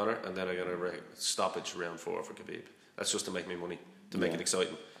 knockout for Conor, and then I'm going to stoppage round 4 for Khabib. That's just to make me money, to make it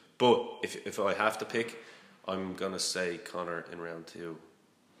exciting. But if I have to pick, I'm going to say Conor in round 2.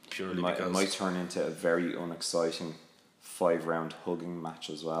 Purely because... It might turn into a very unexciting 5-round hugging match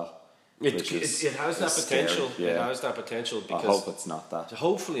as well. It has that potential. It has that potential because... I hope it's not that.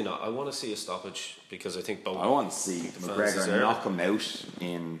 Hopefully not. I want to see a stoppage because I think both... I want to see McGregor knock him out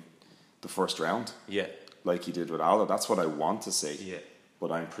in the first round. Yeah. Like he did with Aldo. That's what I want to see. Yeah.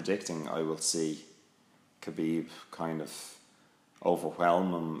 But I'm predicting I will see Khabib kind of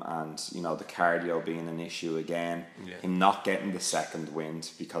overwhelm him, and you know, the cardio being an issue again, him not getting the second wind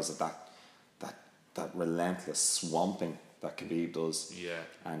because of that relentless swamping that Khabib does,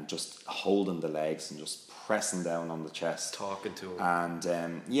 and just holding the legs and just pressing down on the chest, talking to him,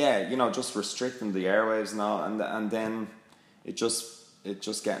 and you know, just restricting the airwaves now, and then it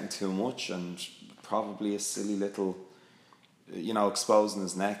just getting too much, and probably a silly little exposing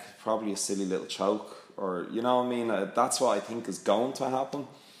his neck, probably a silly little choke, or you know what I mean. That's what I think is going to happen.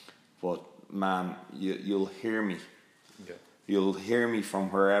 But man, you'll hear me. Yeah. You'll hear me from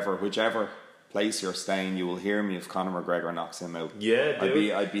whichever place you're staying. You will hear me if Conor McGregor knocks him out. Yeah,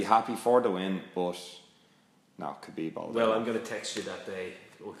 dude. I'd be happy for the win, but no, Khabib all day. Well, I'm going to text you that day.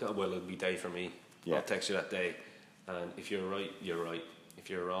 Well, it'll be day for me. Yeah. I'll text you that day, and if you're right, you're right. If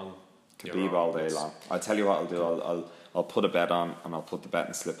you're wrong, Khabib all day long. I'll tell you what I'll do. I'll put a bet on, and I'll put the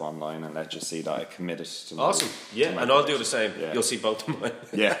betting slip online and let you see that I committed to awesome. And I'll do the same. Yeah. You'll see both of mine.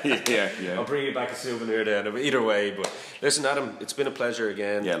 Yeah. I'll bring you back a souvenir then. Either way, but listen, Adam, it's been a pleasure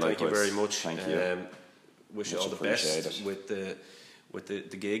again. Yeah, thank you likewise. very much. Thank you. Wish Much you all the best appreciated. with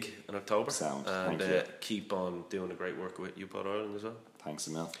the gig in October. Sound. And Thank you. keep on doing the great work with UPod Ireland as well. Thanks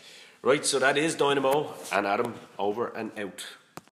a mil. Right, so that is Dynamo and Adam over and out.